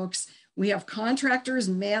on the books. We have contractors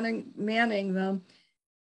manning them.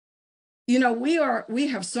 You know, we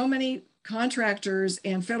have so many contractors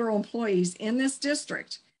and federal employees in this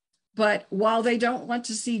district, but while they don't want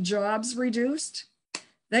to see jobs reduced,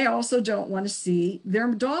 they also don't want to see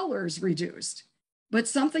their dollars reduced. But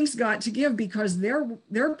something's got to give, because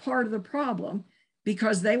they're part of the problem,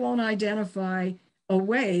 because they won't identify a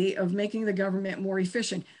way of making the government more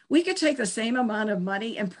efficient. We could take the same amount of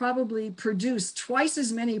money and probably produce twice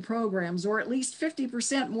as many programs, or at least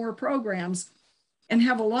 50% more programs, and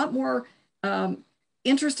have a lot more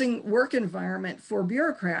interesting work environment for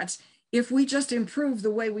bureaucrats if we just improve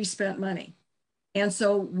the way we spent money. And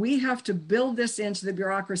so we have to build this into the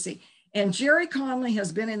bureaucracy. And Jerry Conley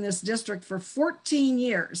has been in this district for 14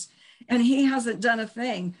 years, and he hasn't done a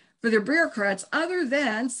thing for the bureaucrats other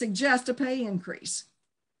than suggest a pay increase,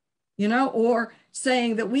 you know, or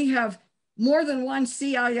saying that we have more than one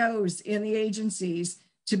CIOs in the agencies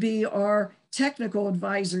to be our technical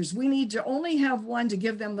advisors. We need to only have one to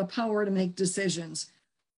give them the power to make decisions.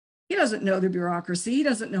 He doesn't know the bureaucracy. He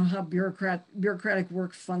doesn't know how bureaucratic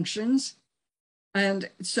work functions. And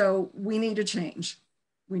so we need to change.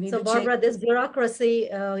 So Barbara, this bureaucracy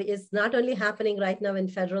is not only happening right now in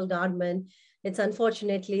federal government. It's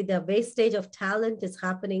unfortunately the wastage of talent is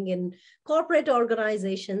happening in corporate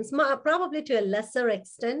organizations, probably to a lesser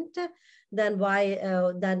extent than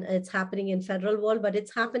it's happening in federal world, but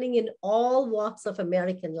it's happening in all walks of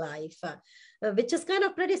American life, which is kind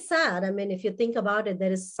of pretty sad. I mean, if you think about it,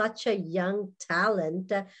 there is such a young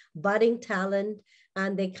talent, budding talent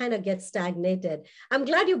and they kind of get stagnated. I'm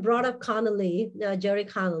glad you brought up Connolly, Jerry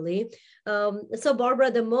Connolly. So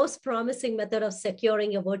Barbara, the most promising method of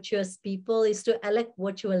securing a virtuous people is to elect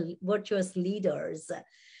virtuous leaders.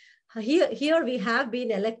 Here we have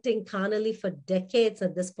been electing Connolly for decades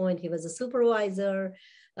at this point. He was a supervisor.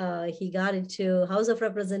 He got into House of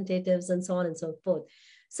Representatives and so on and so forth.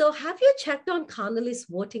 So have you checked on Connolly's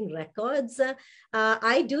voting records?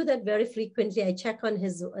 I do that very frequently. I check on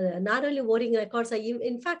his, not only voting records, I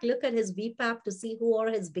in fact look at his VPAP to see who are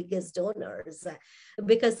his biggest donors.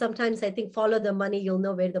 Because sometimes I think follow the money, you'll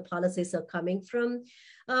know where the policies are coming from.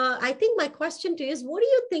 I think my question to you is, what do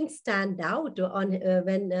you think stand out on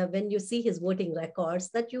when you see his voting records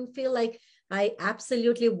that you feel like I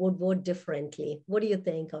absolutely would vote differently? What do you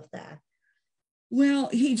think of that? Well,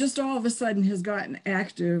 he just all of a sudden has gotten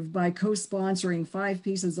active by co-sponsoring 5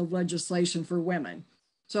 pieces of legislation for women.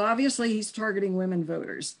 So obviously he's targeting women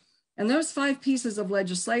voters. And those 5 pieces of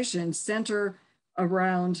legislation center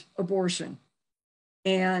around abortion.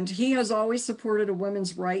 And he has always supported a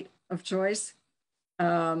woman's right of choice.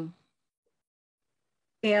 And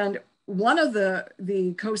one of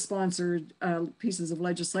the co-sponsored pieces of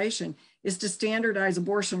legislation is to standardize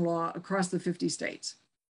abortion law across the 50 states.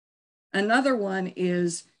 Another one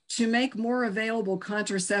is to make more available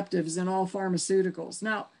contraceptives in all pharmaceuticals.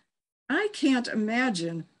 Now, I can't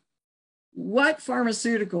imagine what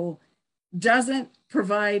pharmaceutical doesn't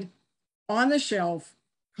provide on the shelf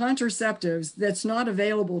contraceptives that's not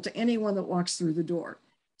available to anyone that walks through the door.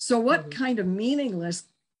 So what kind of meaningless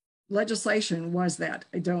legislation was that?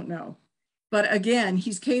 I don't know. But again,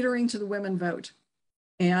 he's catering to the women vote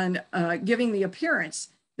and giving the appearance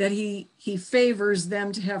that he favors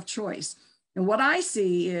them to have choice. And what I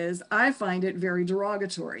see is, I find it very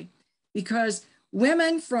derogatory, because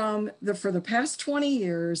women for the past 20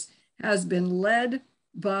 years has been led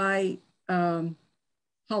by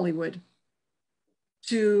Hollywood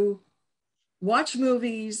to watch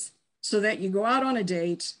movies so that you go out on a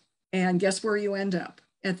date and guess where you end up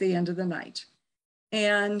at the end of the night.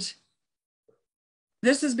 And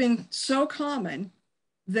this has been so common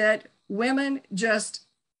that women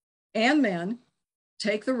and men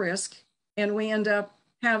take the risk, and we end up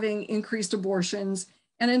having increased abortions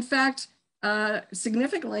and, in fact,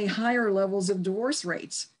 significantly higher levels of divorce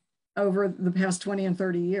rates over the past 20 and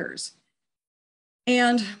 30 years.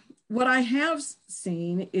 And what I have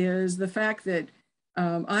seen is the fact that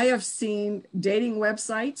I have seen dating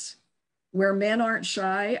websites where men aren't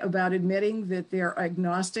shy about admitting that they're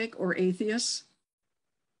agnostic or atheists.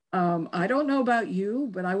 I don't know about you,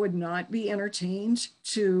 but I would not be entertained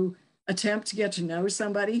to attempt to get to know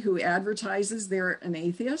somebody who advertises they're an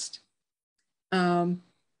atheist.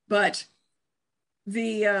 But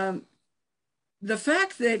the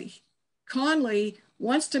fact that Conley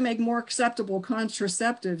wants to make more acceptable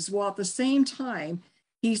contraceptives while at the same time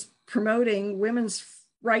he's promoting women's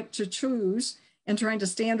right to choose and trying to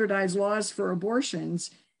standardize laws for abortions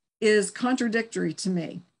is contradictory to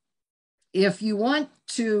me. If you want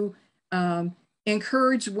to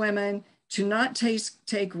encourage women to not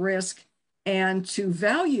take risk and to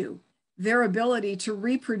value their ability to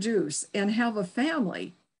reproduce and have a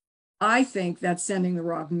family, I think that's sending the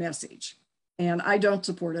wrong message. And I don't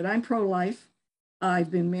support it. I'm pro-life. I've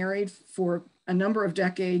been married for a number of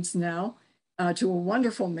decades now to a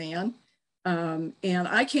wonderful man. And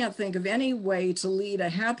I can't think of any way to lead a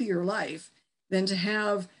happier life than to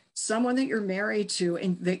have someone that you're married to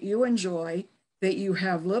and that you enjoy, that you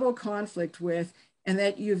have little conflict with, and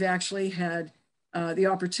that you've actually had the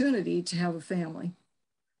opportunity to have a family.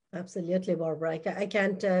 Absolutely, Barbara. I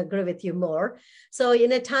can't agree with you more. So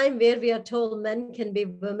in a time where we are told men can be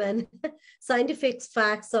women, scientific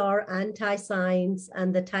facts are anti-science,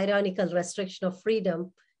 and the tyrannical restriction of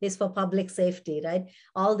freedom is for public safety, right?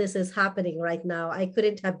 All this is happening right now. I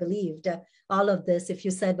couldn't have believed all of this if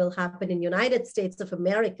you said will happen in United States of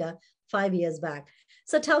America 5 years back.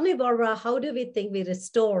 So tell me, Barbara, how do we think we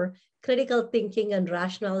restore critical thinking and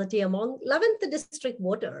rationality among 11th district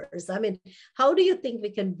voters? I mean, how do you think we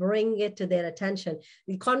can bring it to their attention?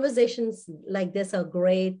 The conversations like this are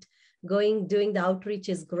great. Doing the outreach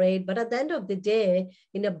is great, but at the end of the day,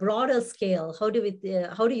 in a broader scale, how do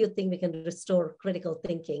you think we can restore critical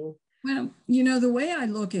thinking? Well, you know, the way I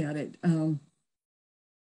look at it,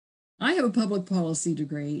 I have a public policy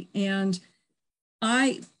degree, and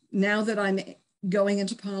now that I'm going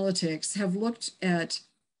into politics, have looked at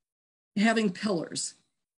having pillars.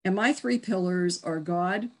 And my 3 pillars are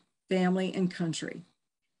God, family, and country.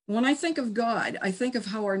 When I think of God, I think of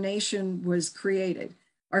how our nation was created.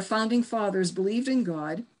 Our founding fathers believed in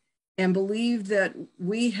God and believed that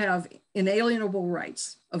we have inalienable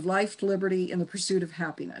rights of life, liberty, and the pursuit of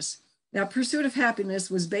happiness. Now, pursuit of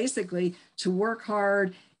happiness was basically to work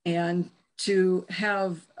hard and to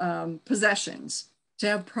have possessions, to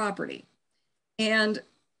have property. And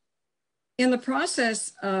in the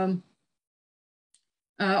process, our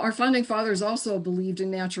founding fathers also believed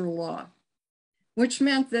in natural law, which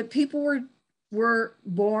meant that people were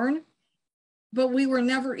born, but we were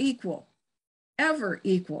never equal, ever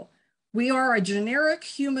equal. We are a generic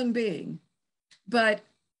human being, but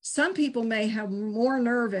some people may have more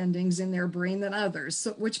nerve endings in their brain than others,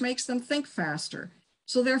 which makes them think faster.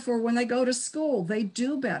 So therefore, when they go to school, they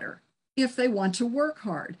do better if they want to work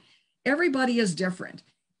hard. Everybody is different.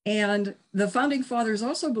 And the founding fathers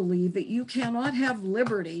also believe that you cannot have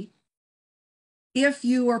liberty if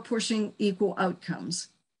you are pushing equal outcomes.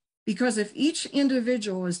 Because if each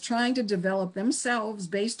individual is trying to develop themselves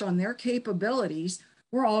based on their capabilities,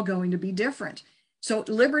 we're all going to be different. So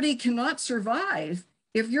liberty cannot survive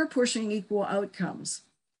if you're pushing equal outcomes.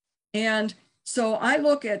 And so I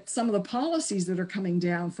look at some of the policies that are coming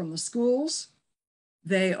down from the schools.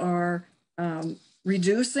 They are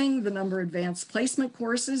reducing the number of advanced placement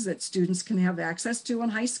courses that students can have access to in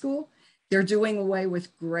high school. They're doing away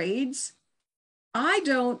with grades. I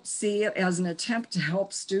don't see it as an attempt to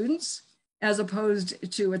help students as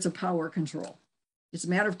opposed to it's a power control. It's a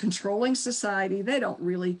matter of controlling society. They don't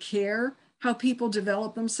really care how people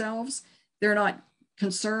develop themselves. They're not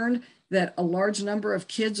concerned that a large number of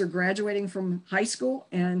kids are graduating from high school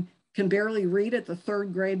and can barely read at the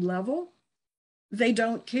 3rd grade level. They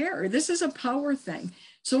don't care. This is a power thing.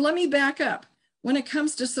 So let me back up. When it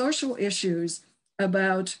comes to social issues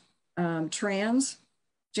about transgenders,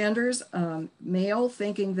 male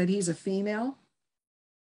thinking that he's a female,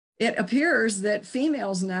 it appears that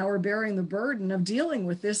females now are bearing the burden of dealing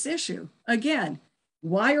with this issue. Again,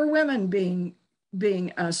 why are women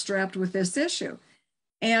being strapped with this issue?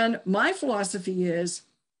 And my philosophy is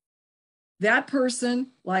that person,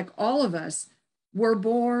 like all of us, were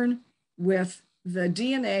born with the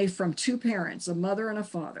DNA from 2 parents, a mother and a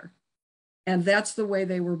father. And that's the way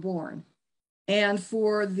they were born. And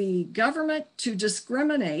for the government to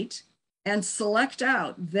discriminate and select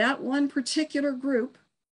out that one particular group,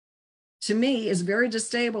 to me, is very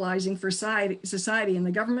destabilizing for society, and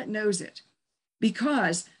the government knows it.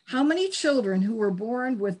 Because how many children who were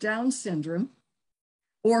born with Down syndrome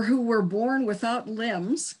or who were born without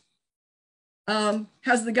limbs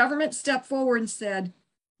has the government stepped forward and said,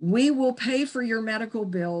 we will pay for your medical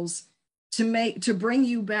bills to bring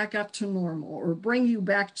you back up to normal or bring you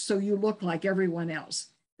back so you look like everyone else?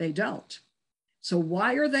 They don't. So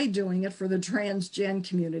why are they doing it for the transgen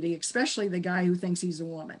community, especially the guy who thinks he's a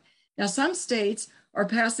woman? Now, some states are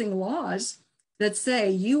passing laws that say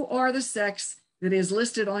you are the sex that is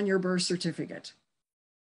listed on your birth certificate.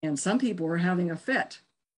 And some people are having a fit.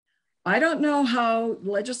 I don't know how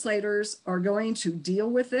legislators are going to deal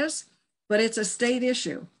with this, but it's a state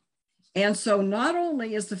issue. And so not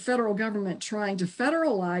only is the federal government trying to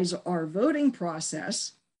federalize our voting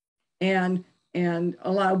process and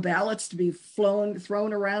allow ballots to be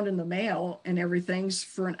thrown around in the mail and everything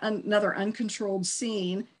for another uncontrolled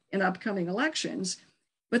scene in upcoming elections,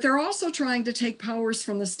 but they're also trying to take powers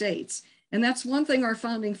from the states. And that's one thing our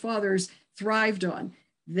founding fathers thrived on.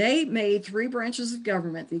 They made 3 branches of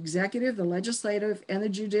government, the executive, the legislative, and the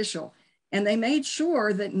judicial. And they made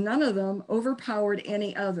sure that none of them overpowered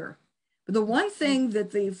any other. But the one thing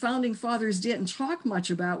that the founding fathers didn't talk much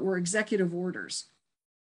about were executive orders.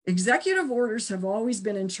 Executive orders have always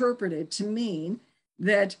been interpreted to mean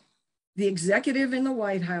that the executive in the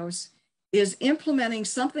White House is implementing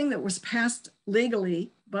something that was passed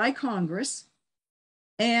legally by Congress,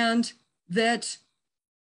 and that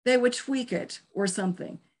they would tweak it or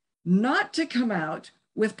something, not to come out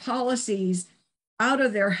with policies out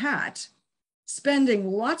of their hat, spending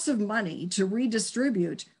lots of money to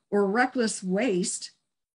redistribute or reckless waste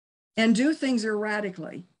and do things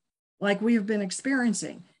erratically like we have been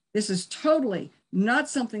experiencing. This is totally not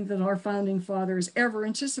something that our founding fathers ever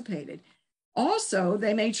anticipated. Also,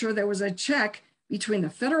 they made sure there was a check between the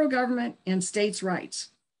federal government and states' rights.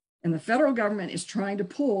 And the federal government is trying to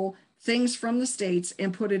pull things from the states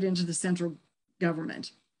and put it into the central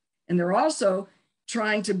government. And they're also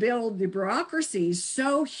trying to build the bureaucracies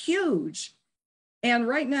so huge. And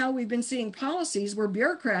right now we've been seeing policies where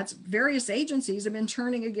bureaucrats, various agencies have been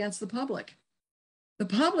turning against the public. The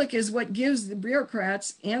public is what gives the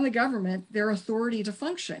bureaucrats and the government their authority to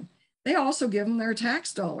function. They also give them their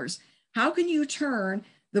tax dollars. How can you turn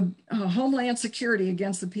the Homeland Security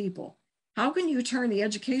against the people? How can you turn the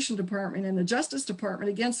Education Department and the Justice Department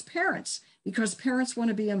against parents because parents want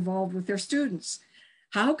to be involved with their students?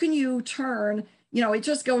 How can you turn, it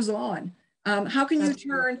just goes on. How can you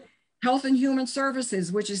turn Health and Human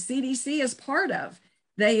Services, which is CDC is part of?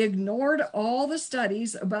 They ignored all the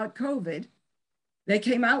studies about COVID. They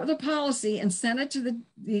came out with a policy and sent it to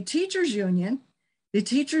the teachers union. The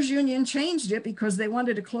teachers union changed it because they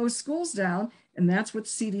wanted to close schools down, and that's what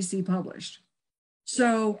CDC published.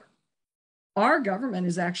 So our government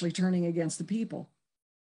is actually turning against the people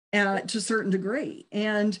to a certain degree.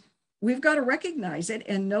 And we've got to recognize it,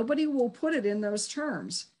 and nobody will put it in those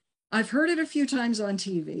terms. I've heard it a few times on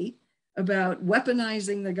TV about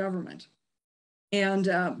weaponizing the government. And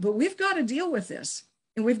but we've got to deal with this,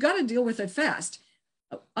 and we've got to deal with it fast.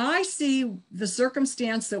 I see the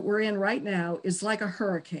circumstance that we're in right now is like a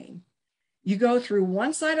hurricane. You go through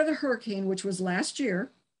one side of the hurricane, which was last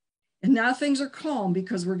year, and now things are calm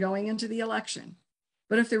because we're going into the election.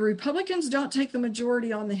 But if the Republicans don't take the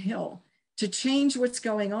majority on the Hill to change what's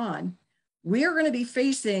going on, we are going to be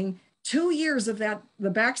facing 2 years of the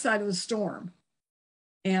backside of the storm.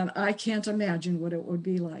 And I can't imagine what it would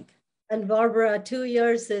be like. And Barbara, 2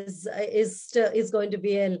 years is going to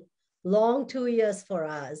be a long 2 years for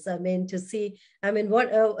us. I mean, what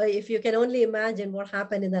if you can only imagine what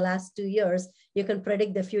happened in the last 2 years, you can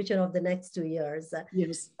predict the future of the next 2 years.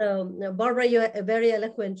 Yes. Barbara, you very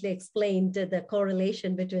eloquently explained the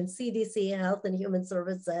correlation between CDC, Health and Human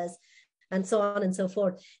Services, and so on and so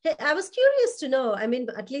forth. Hey, I was curious to know, I mean,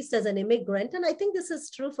 at least as an immigrant, and I think this is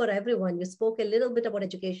true for everyone. You spoke a little bit about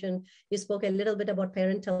education. You spoke a little bit about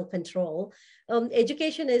parental control.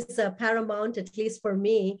 Education is paramount, at least for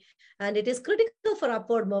me, and it is critical for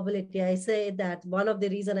upward mobility. I say that one of the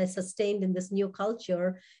reasons I sustained in this new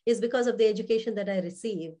culture is because of the education that I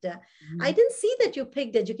received. Mm-hmm. I didn't see that you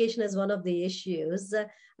picked education as one of the issues.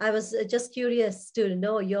 I was just curious to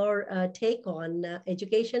know your take on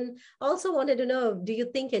education. Also wanted to know, do you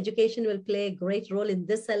think education will play a great role in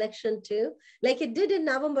this election too? Like it did in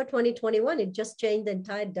November 2021, it just changed the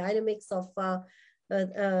entire dynamics of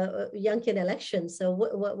Yankin election. So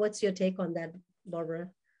what's your take on that, Barbara?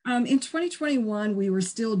 In 2021, we were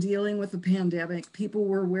still dealing with the pandemic. People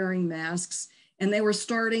were wearing masks and they were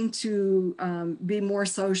starting to be more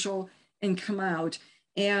social and come out.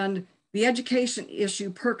 And the education issue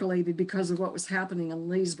percolated because of what was happening in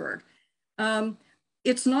Leesburg.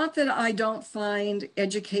 It's not that I don't find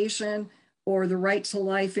education or the right to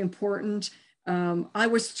life important. I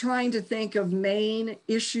was trying to think of main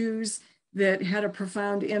issues that had a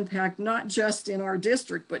profound impact, not just in our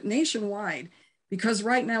district, but nationwide, because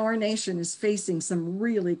right now our nation is facing some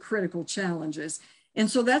really critical challenges. And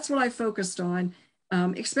so that's what I focused on,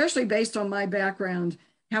 especially based on my background,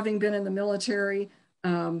 having been in the military,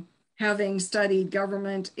 having studied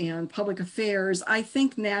government and public affairs. I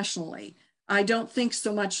think nationally. I don't think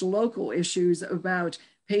so much local issues about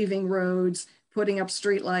paving roads, putting up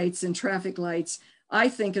streetlights and traffic lights. I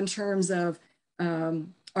think in terms of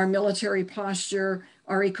our military posture,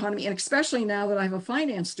 our economy, and especially now that I have a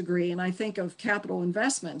finance degree and I think of capital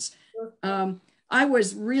investments. I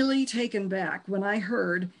was really taken back when I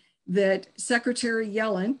heard that Secretary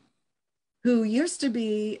Yellen, who used to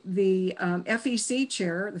be the FEC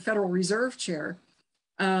chair, the Federal Reserve chair,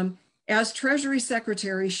 as Treasury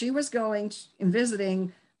Secretary, she was going and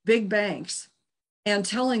visiting big banks and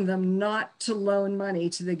telling them not to loan money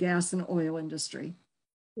to the gas and oil industry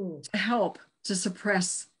to help to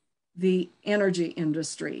suppress the energy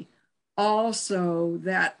industry. Also,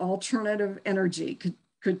 that alternative energy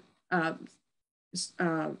could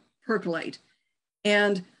percolate.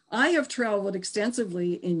 And I have traveled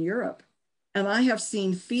extensively in Europe, and I have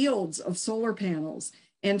seen fields of solar panels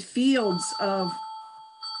and fields of,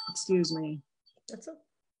 excuse me,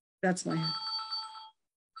 that's my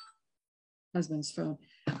husband's phone,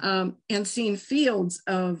 and seen fields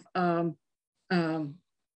of,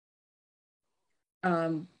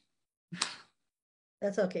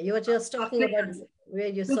 that's okay. You were just talking about where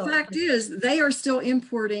you saw. The fact is, they are still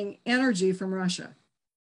importing energy from Russia,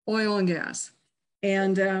 oil and gas.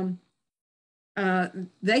 And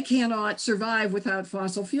they cannot survive without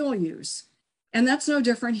fossil fuel use. And that's no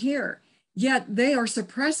different here. Yet they are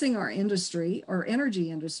suppressing our industry, our energy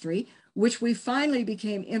industry, which we finally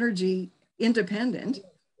became energy independent.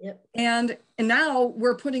 Yep. And now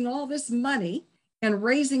we're putting all this money and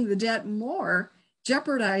raising the debt more,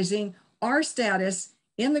 jeopardizing our status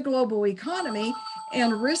in the global economy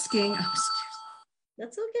and risking,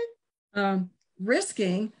 that's okay.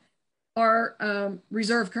 Risking our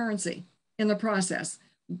reserve currency in the process,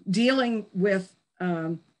 dealing with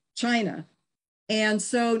China. And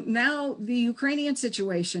so now the Ukrainian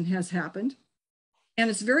situation has happened. And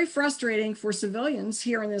it's very frustrating for civilians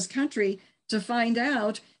here in this country to find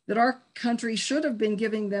out that our country should have been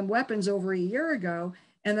giving them weapons over a year ago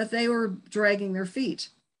and that they were dragging their feet.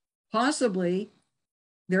 Possibly,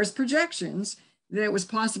 there's projections that it was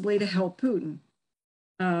possibly to help Putin.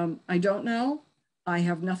 I don't know. I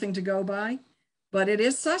have nothing to go by, but it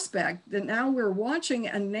is suspect that now we're watching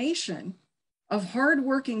a nation of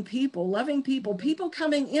hardworking people, loving people, people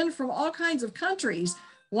coming in from all kinds of countries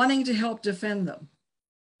wanting to help defend them.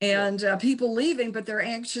 And people leaving, but they're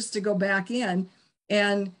anxious to go back in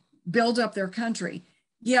and build up their country.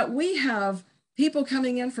 Yet we have people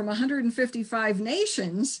coming in from 155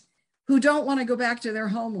 nations who don't want to go back to their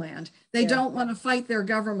homeland. They don't want to fight their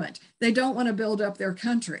government. They don't want to build up their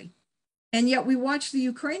country. And yet we watch the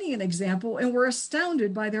Ukrainian example and we're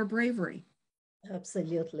astounded by their bravery.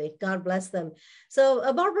 Absolutely. God bless them. So,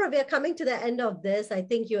 Barbara, we are coming to the end of this. I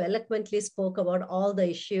think you eloquently spoke about all the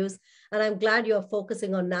issues, and I'm glad you're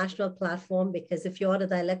focusing on national platform, because if you're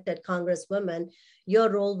the elected congresswoman, your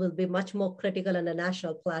role will be much more critical on a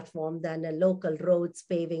national platform than a local roads,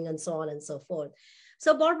 paving, and so on and so forth.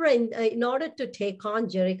 So, Barbara, in order to take on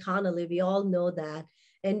Jerry Connolly, we all know that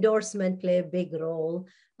endorsement play a big role.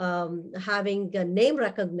 Having a name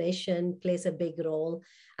recognition plays a big role,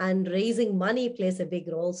 and raising money plays a big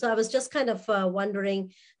role. So I was just kind of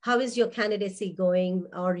wondering, how is your candidacy going?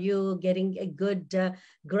 Are you getting a good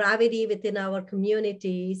gravity within our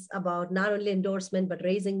communities about not only endorsement, but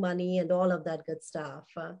raising money and all of that good stuff?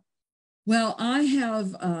 Well, I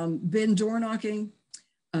have been door knocking.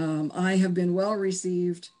 I have been well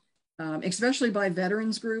received, especially by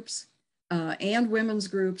veterans groups and women's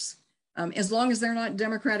groups. As long as they're not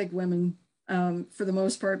Democratic women, for the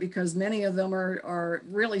most part, because many of them are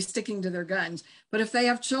really sticking to their guns. But if they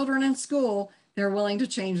have children in school, they're willing to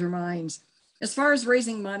change their minds. As far as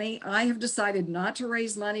raising money, I have decided not to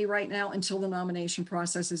raise money right now until the nomination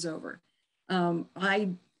process is over. I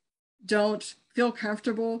don't feel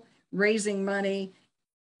comfortable raising money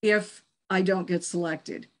if I don't get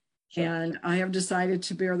selected. Sure. And I have decided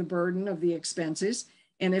to bear the burden of the expenses.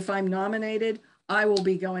 And if I'm nominated, I will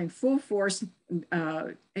be going full force,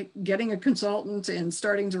 getting a consultant and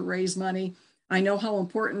starting to raise money. I know how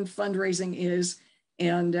important fundraising is.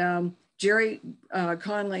 And Jerry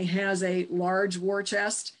Connolly has a large war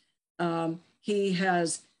chest. He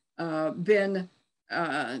has been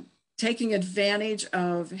taking advantage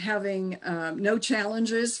of having no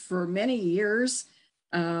challenges for many years.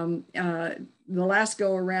 The last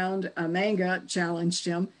go around, Manga challenged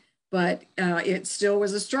him, but it still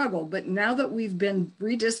was a struggle. But now that we've been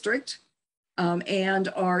redistricted and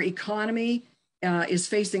our economy is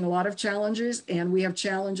facing a lot of challenges, and we have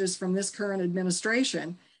challenges from this current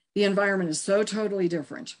administration, the environment is so totally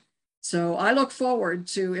different. So I look forward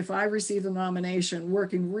to, if I receive the nomination,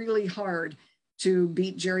 working really hard to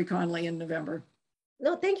beat Jerry Connolly in November.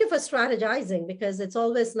 No, thank you for strategizing, because it's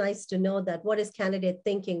always nice to know that what is candidate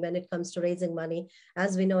thinking when it comes to raising money.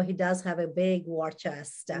 As we know, he does have a big war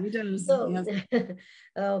chest. He does. So yes.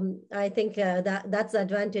 I think that's the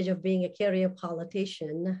advantage of being a career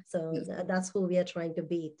politician. So yes. That's who we are trying to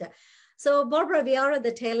beat. So Barbara, we are at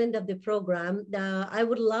the tail end of the program. I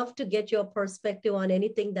would love to get your perspective on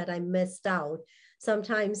anything that I missed out.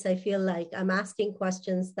 Sometimes I feel like I'm asking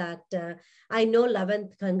questions that I know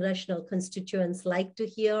 11th Congressional constituents like to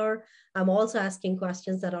hear. I'm also asking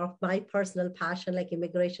questions that are my personal passion, like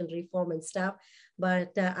immigration reform and stuff.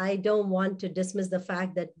 But I don't want to dismiss the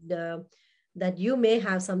fact that that you may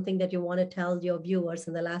have something that you want to tell your viewers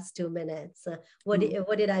in the last 2 minutes. What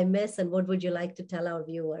did I miss, and what would you like to tell our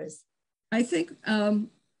viewers? I think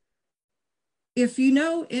if you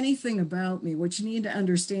know anything about me, what you need to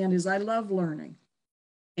understand is I love learning.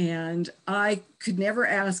 And I could never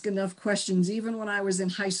ask enough questions, even when I was in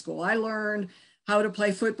high school. I learned how to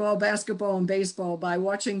play football, basketball, and baseball by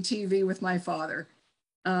watching TV with my father.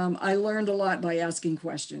 I learned a lot by asking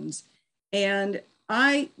questions. And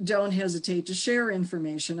I don't hesitate to share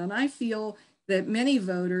information. And I feel that many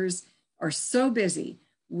voters are so busy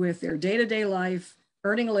with their day-to-day life,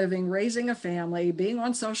 earning a living, raising a family, being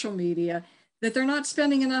on social media, that they're not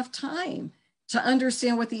spending enough time to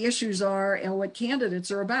understand what the issues are and what candidates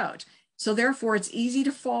are about. So therefore, it's easy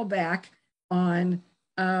to fall back on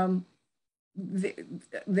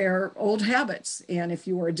their old habits. And if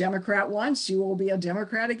you were a Democrat once, you will be a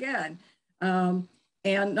Democrat again.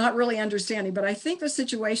 And not really understanding. But I think the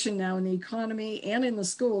situation now in the economy and in the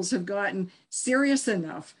schools have gotten serious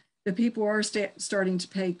enough that people are starting to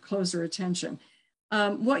pay closer attention.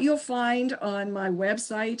 What you'll find on my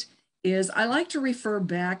website is I like to refer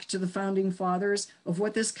back to the founding fathers of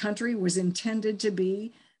what this country was intended to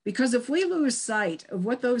be, because if we lose sight of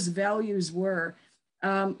what those values were,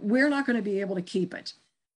 we're not going to be able to keep it.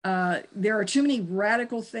 There are too many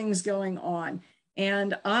radical things going on.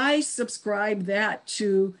 And I subscribe that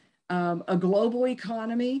to a global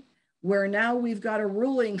economy where now we've got a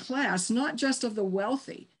ruling class, not just of the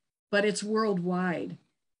wealthy, but it's worldwide.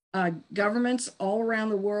 Governments all around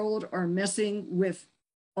the world are messing with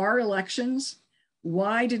our elections.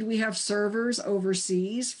 Why did we have servers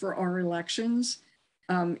overseas for our elections?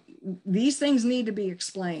 These things need to be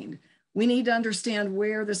explained. We need to understand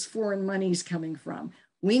where this foreign money is coming from.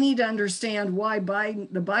 We need to understand why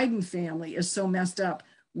the Biden family is so messed up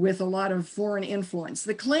with a lot of foreign influence.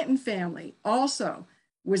 The Clinton family also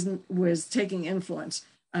was taking influence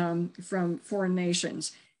from foreign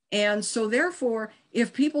nations. And so therefore,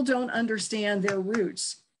 if people don't understand their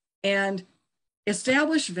roots and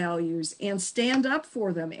establish values and stand up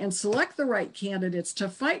for them and select the right candidates to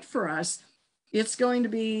fight for us, it's going to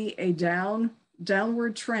be a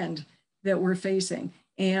downward trend that we're facing.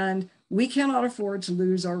 And we cannot afford to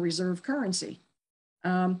lose our reserve currency.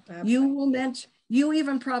 You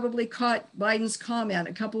even probably caught Biden's comment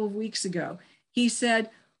a couple of weeks ago. He said,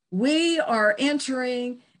 we are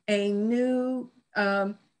entering a new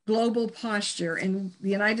global posture, and the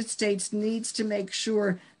United States needs to make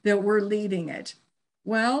sure that we're leading it.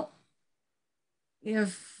 Well,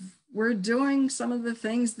 if we're doing some of the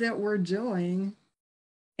things that we're doing,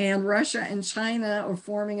 and Russia and China are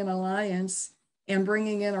forming an alliance and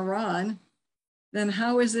bringing in Iran, then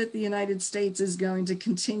how is it the United States is going to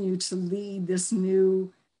continue to lead this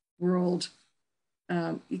new world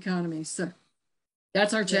economy? So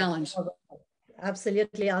that's our challenge.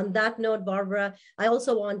 Absolutely. On that note, Barbara, I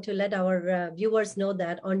also want to let our viewers know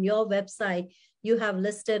that on your website, you have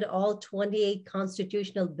listed all 28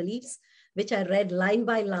 constitutional beliefs, which I read line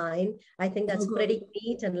by line. I think that's pretty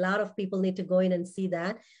neat, and a lot of people need to go in and see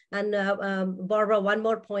that. And Barbara, one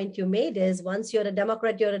more point you made is once you're a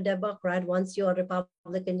Democrat, you're a Democrat. Once you're a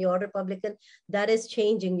Republican, you're a Republican. That is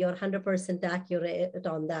changing. You're 100% accurate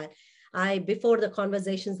on that. Before the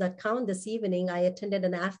Conversations That Count this evening, I attended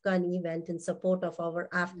an Afghan event in support of our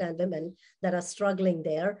Afghan women that are struggling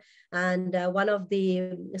there. And one of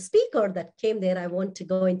the speakers that came there, I won't to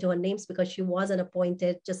go into her names because she wasn't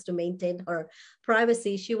appointed just to maintain her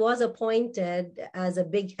privacy. She was appointed as a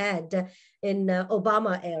big head in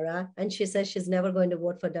Obama era. And she says she's never going to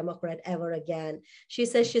vote for Democrat ever again. She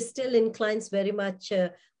says she still inclines very much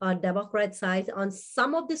on Democrat side on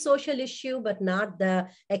some of the social issue, but not the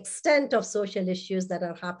extent of social issues that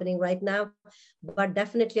are happening right now. But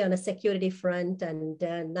definitely on a security front and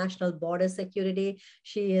national border security,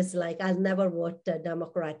 she is like, I'll never vote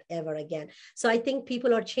Democrat ever again. So I think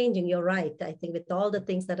people are changing. You're right. I think with all the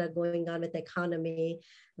things that are going on with the economy,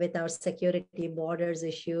 with our security borders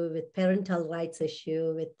issue, with parental rights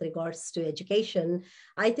issue, with regards to education,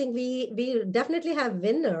 I think we definitely have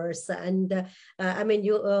winners. And I mean,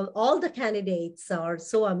 all the candidates are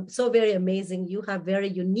so very amazing. You have very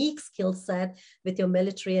unique skill set with your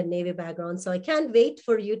military and Navy background. So I can't wait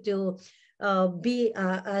for you to be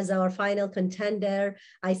as our final contender.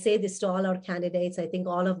 I say this to all our candidates. I think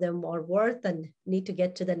all of them are worth and need to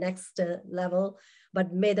get to the next level,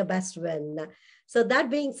 but may the best win. So that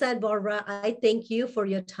being said, Barbara, I thank you for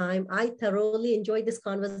your time. I thoroughly enjoyed this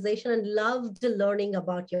conversation and loved learning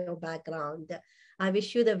about your background. I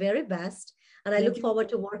wish you the very best. And I look forward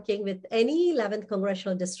to working with any 11th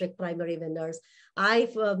Congressional District primary winners.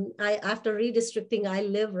 After redistricting, I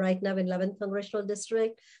live right now in 11th Congressional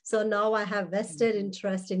District. So now I have vested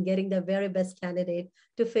interest in getting the very best candidate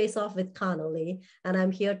to face off with Connolly. And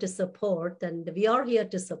I'm here to support, and we are here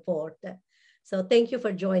to support. So thank you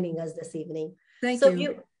for joining us this evening.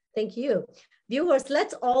 Thank you. Viewers,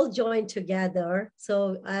 let's all join together.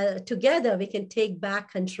 So together we can take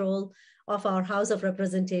back control of our House of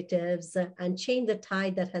Representatives and change the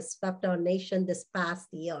tide that has swept our nation this past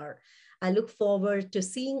year. I look forward to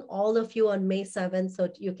seeing all of you on May 7th so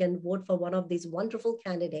you can vote for one of these wonderful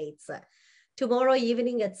candidates. Tomorrow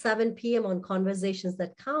evening at 7 p.m. on Conversations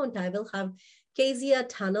That Count, I will have Kezia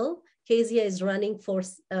Tunnel. Kezia is running for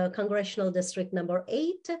Congressional District number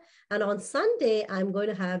 8. And on Sunday, I'm going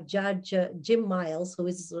to have Judge Jim Miles, who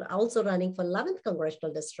is also running for 11th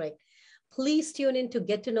Congressional District. Please tune in to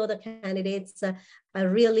get to know the candidates. I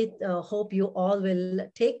really hope you all will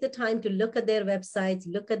take the time to look at their websites,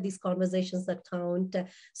 look at these Conversations That Count,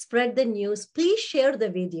 spread the news. Please share the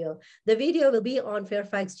video. The video will be on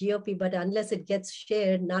Fairfax GOP, but unless it gets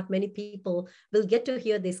shared, not many people will get to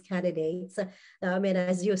hear these candidates. I mean,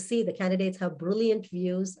 as you see, the candidates have brilliant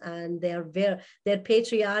views and they're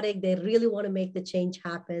patriotic. They really want to make the change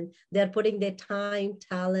happen. They're putting their time,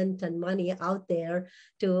 talent, and money out there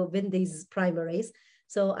to win these primaries.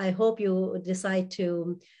 So I hope you decide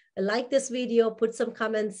to Like this video, put some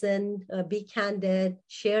comments in, be candid,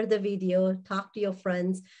 share the video, talk to your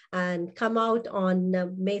friends, and come out on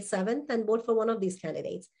May 7th and vote for one of these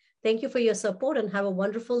candidates. Thank you for your support and have a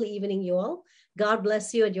wonderful evening, you all. God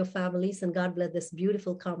bless you and your families, and God bless this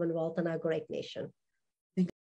beautiful Commonwealth and our great nation.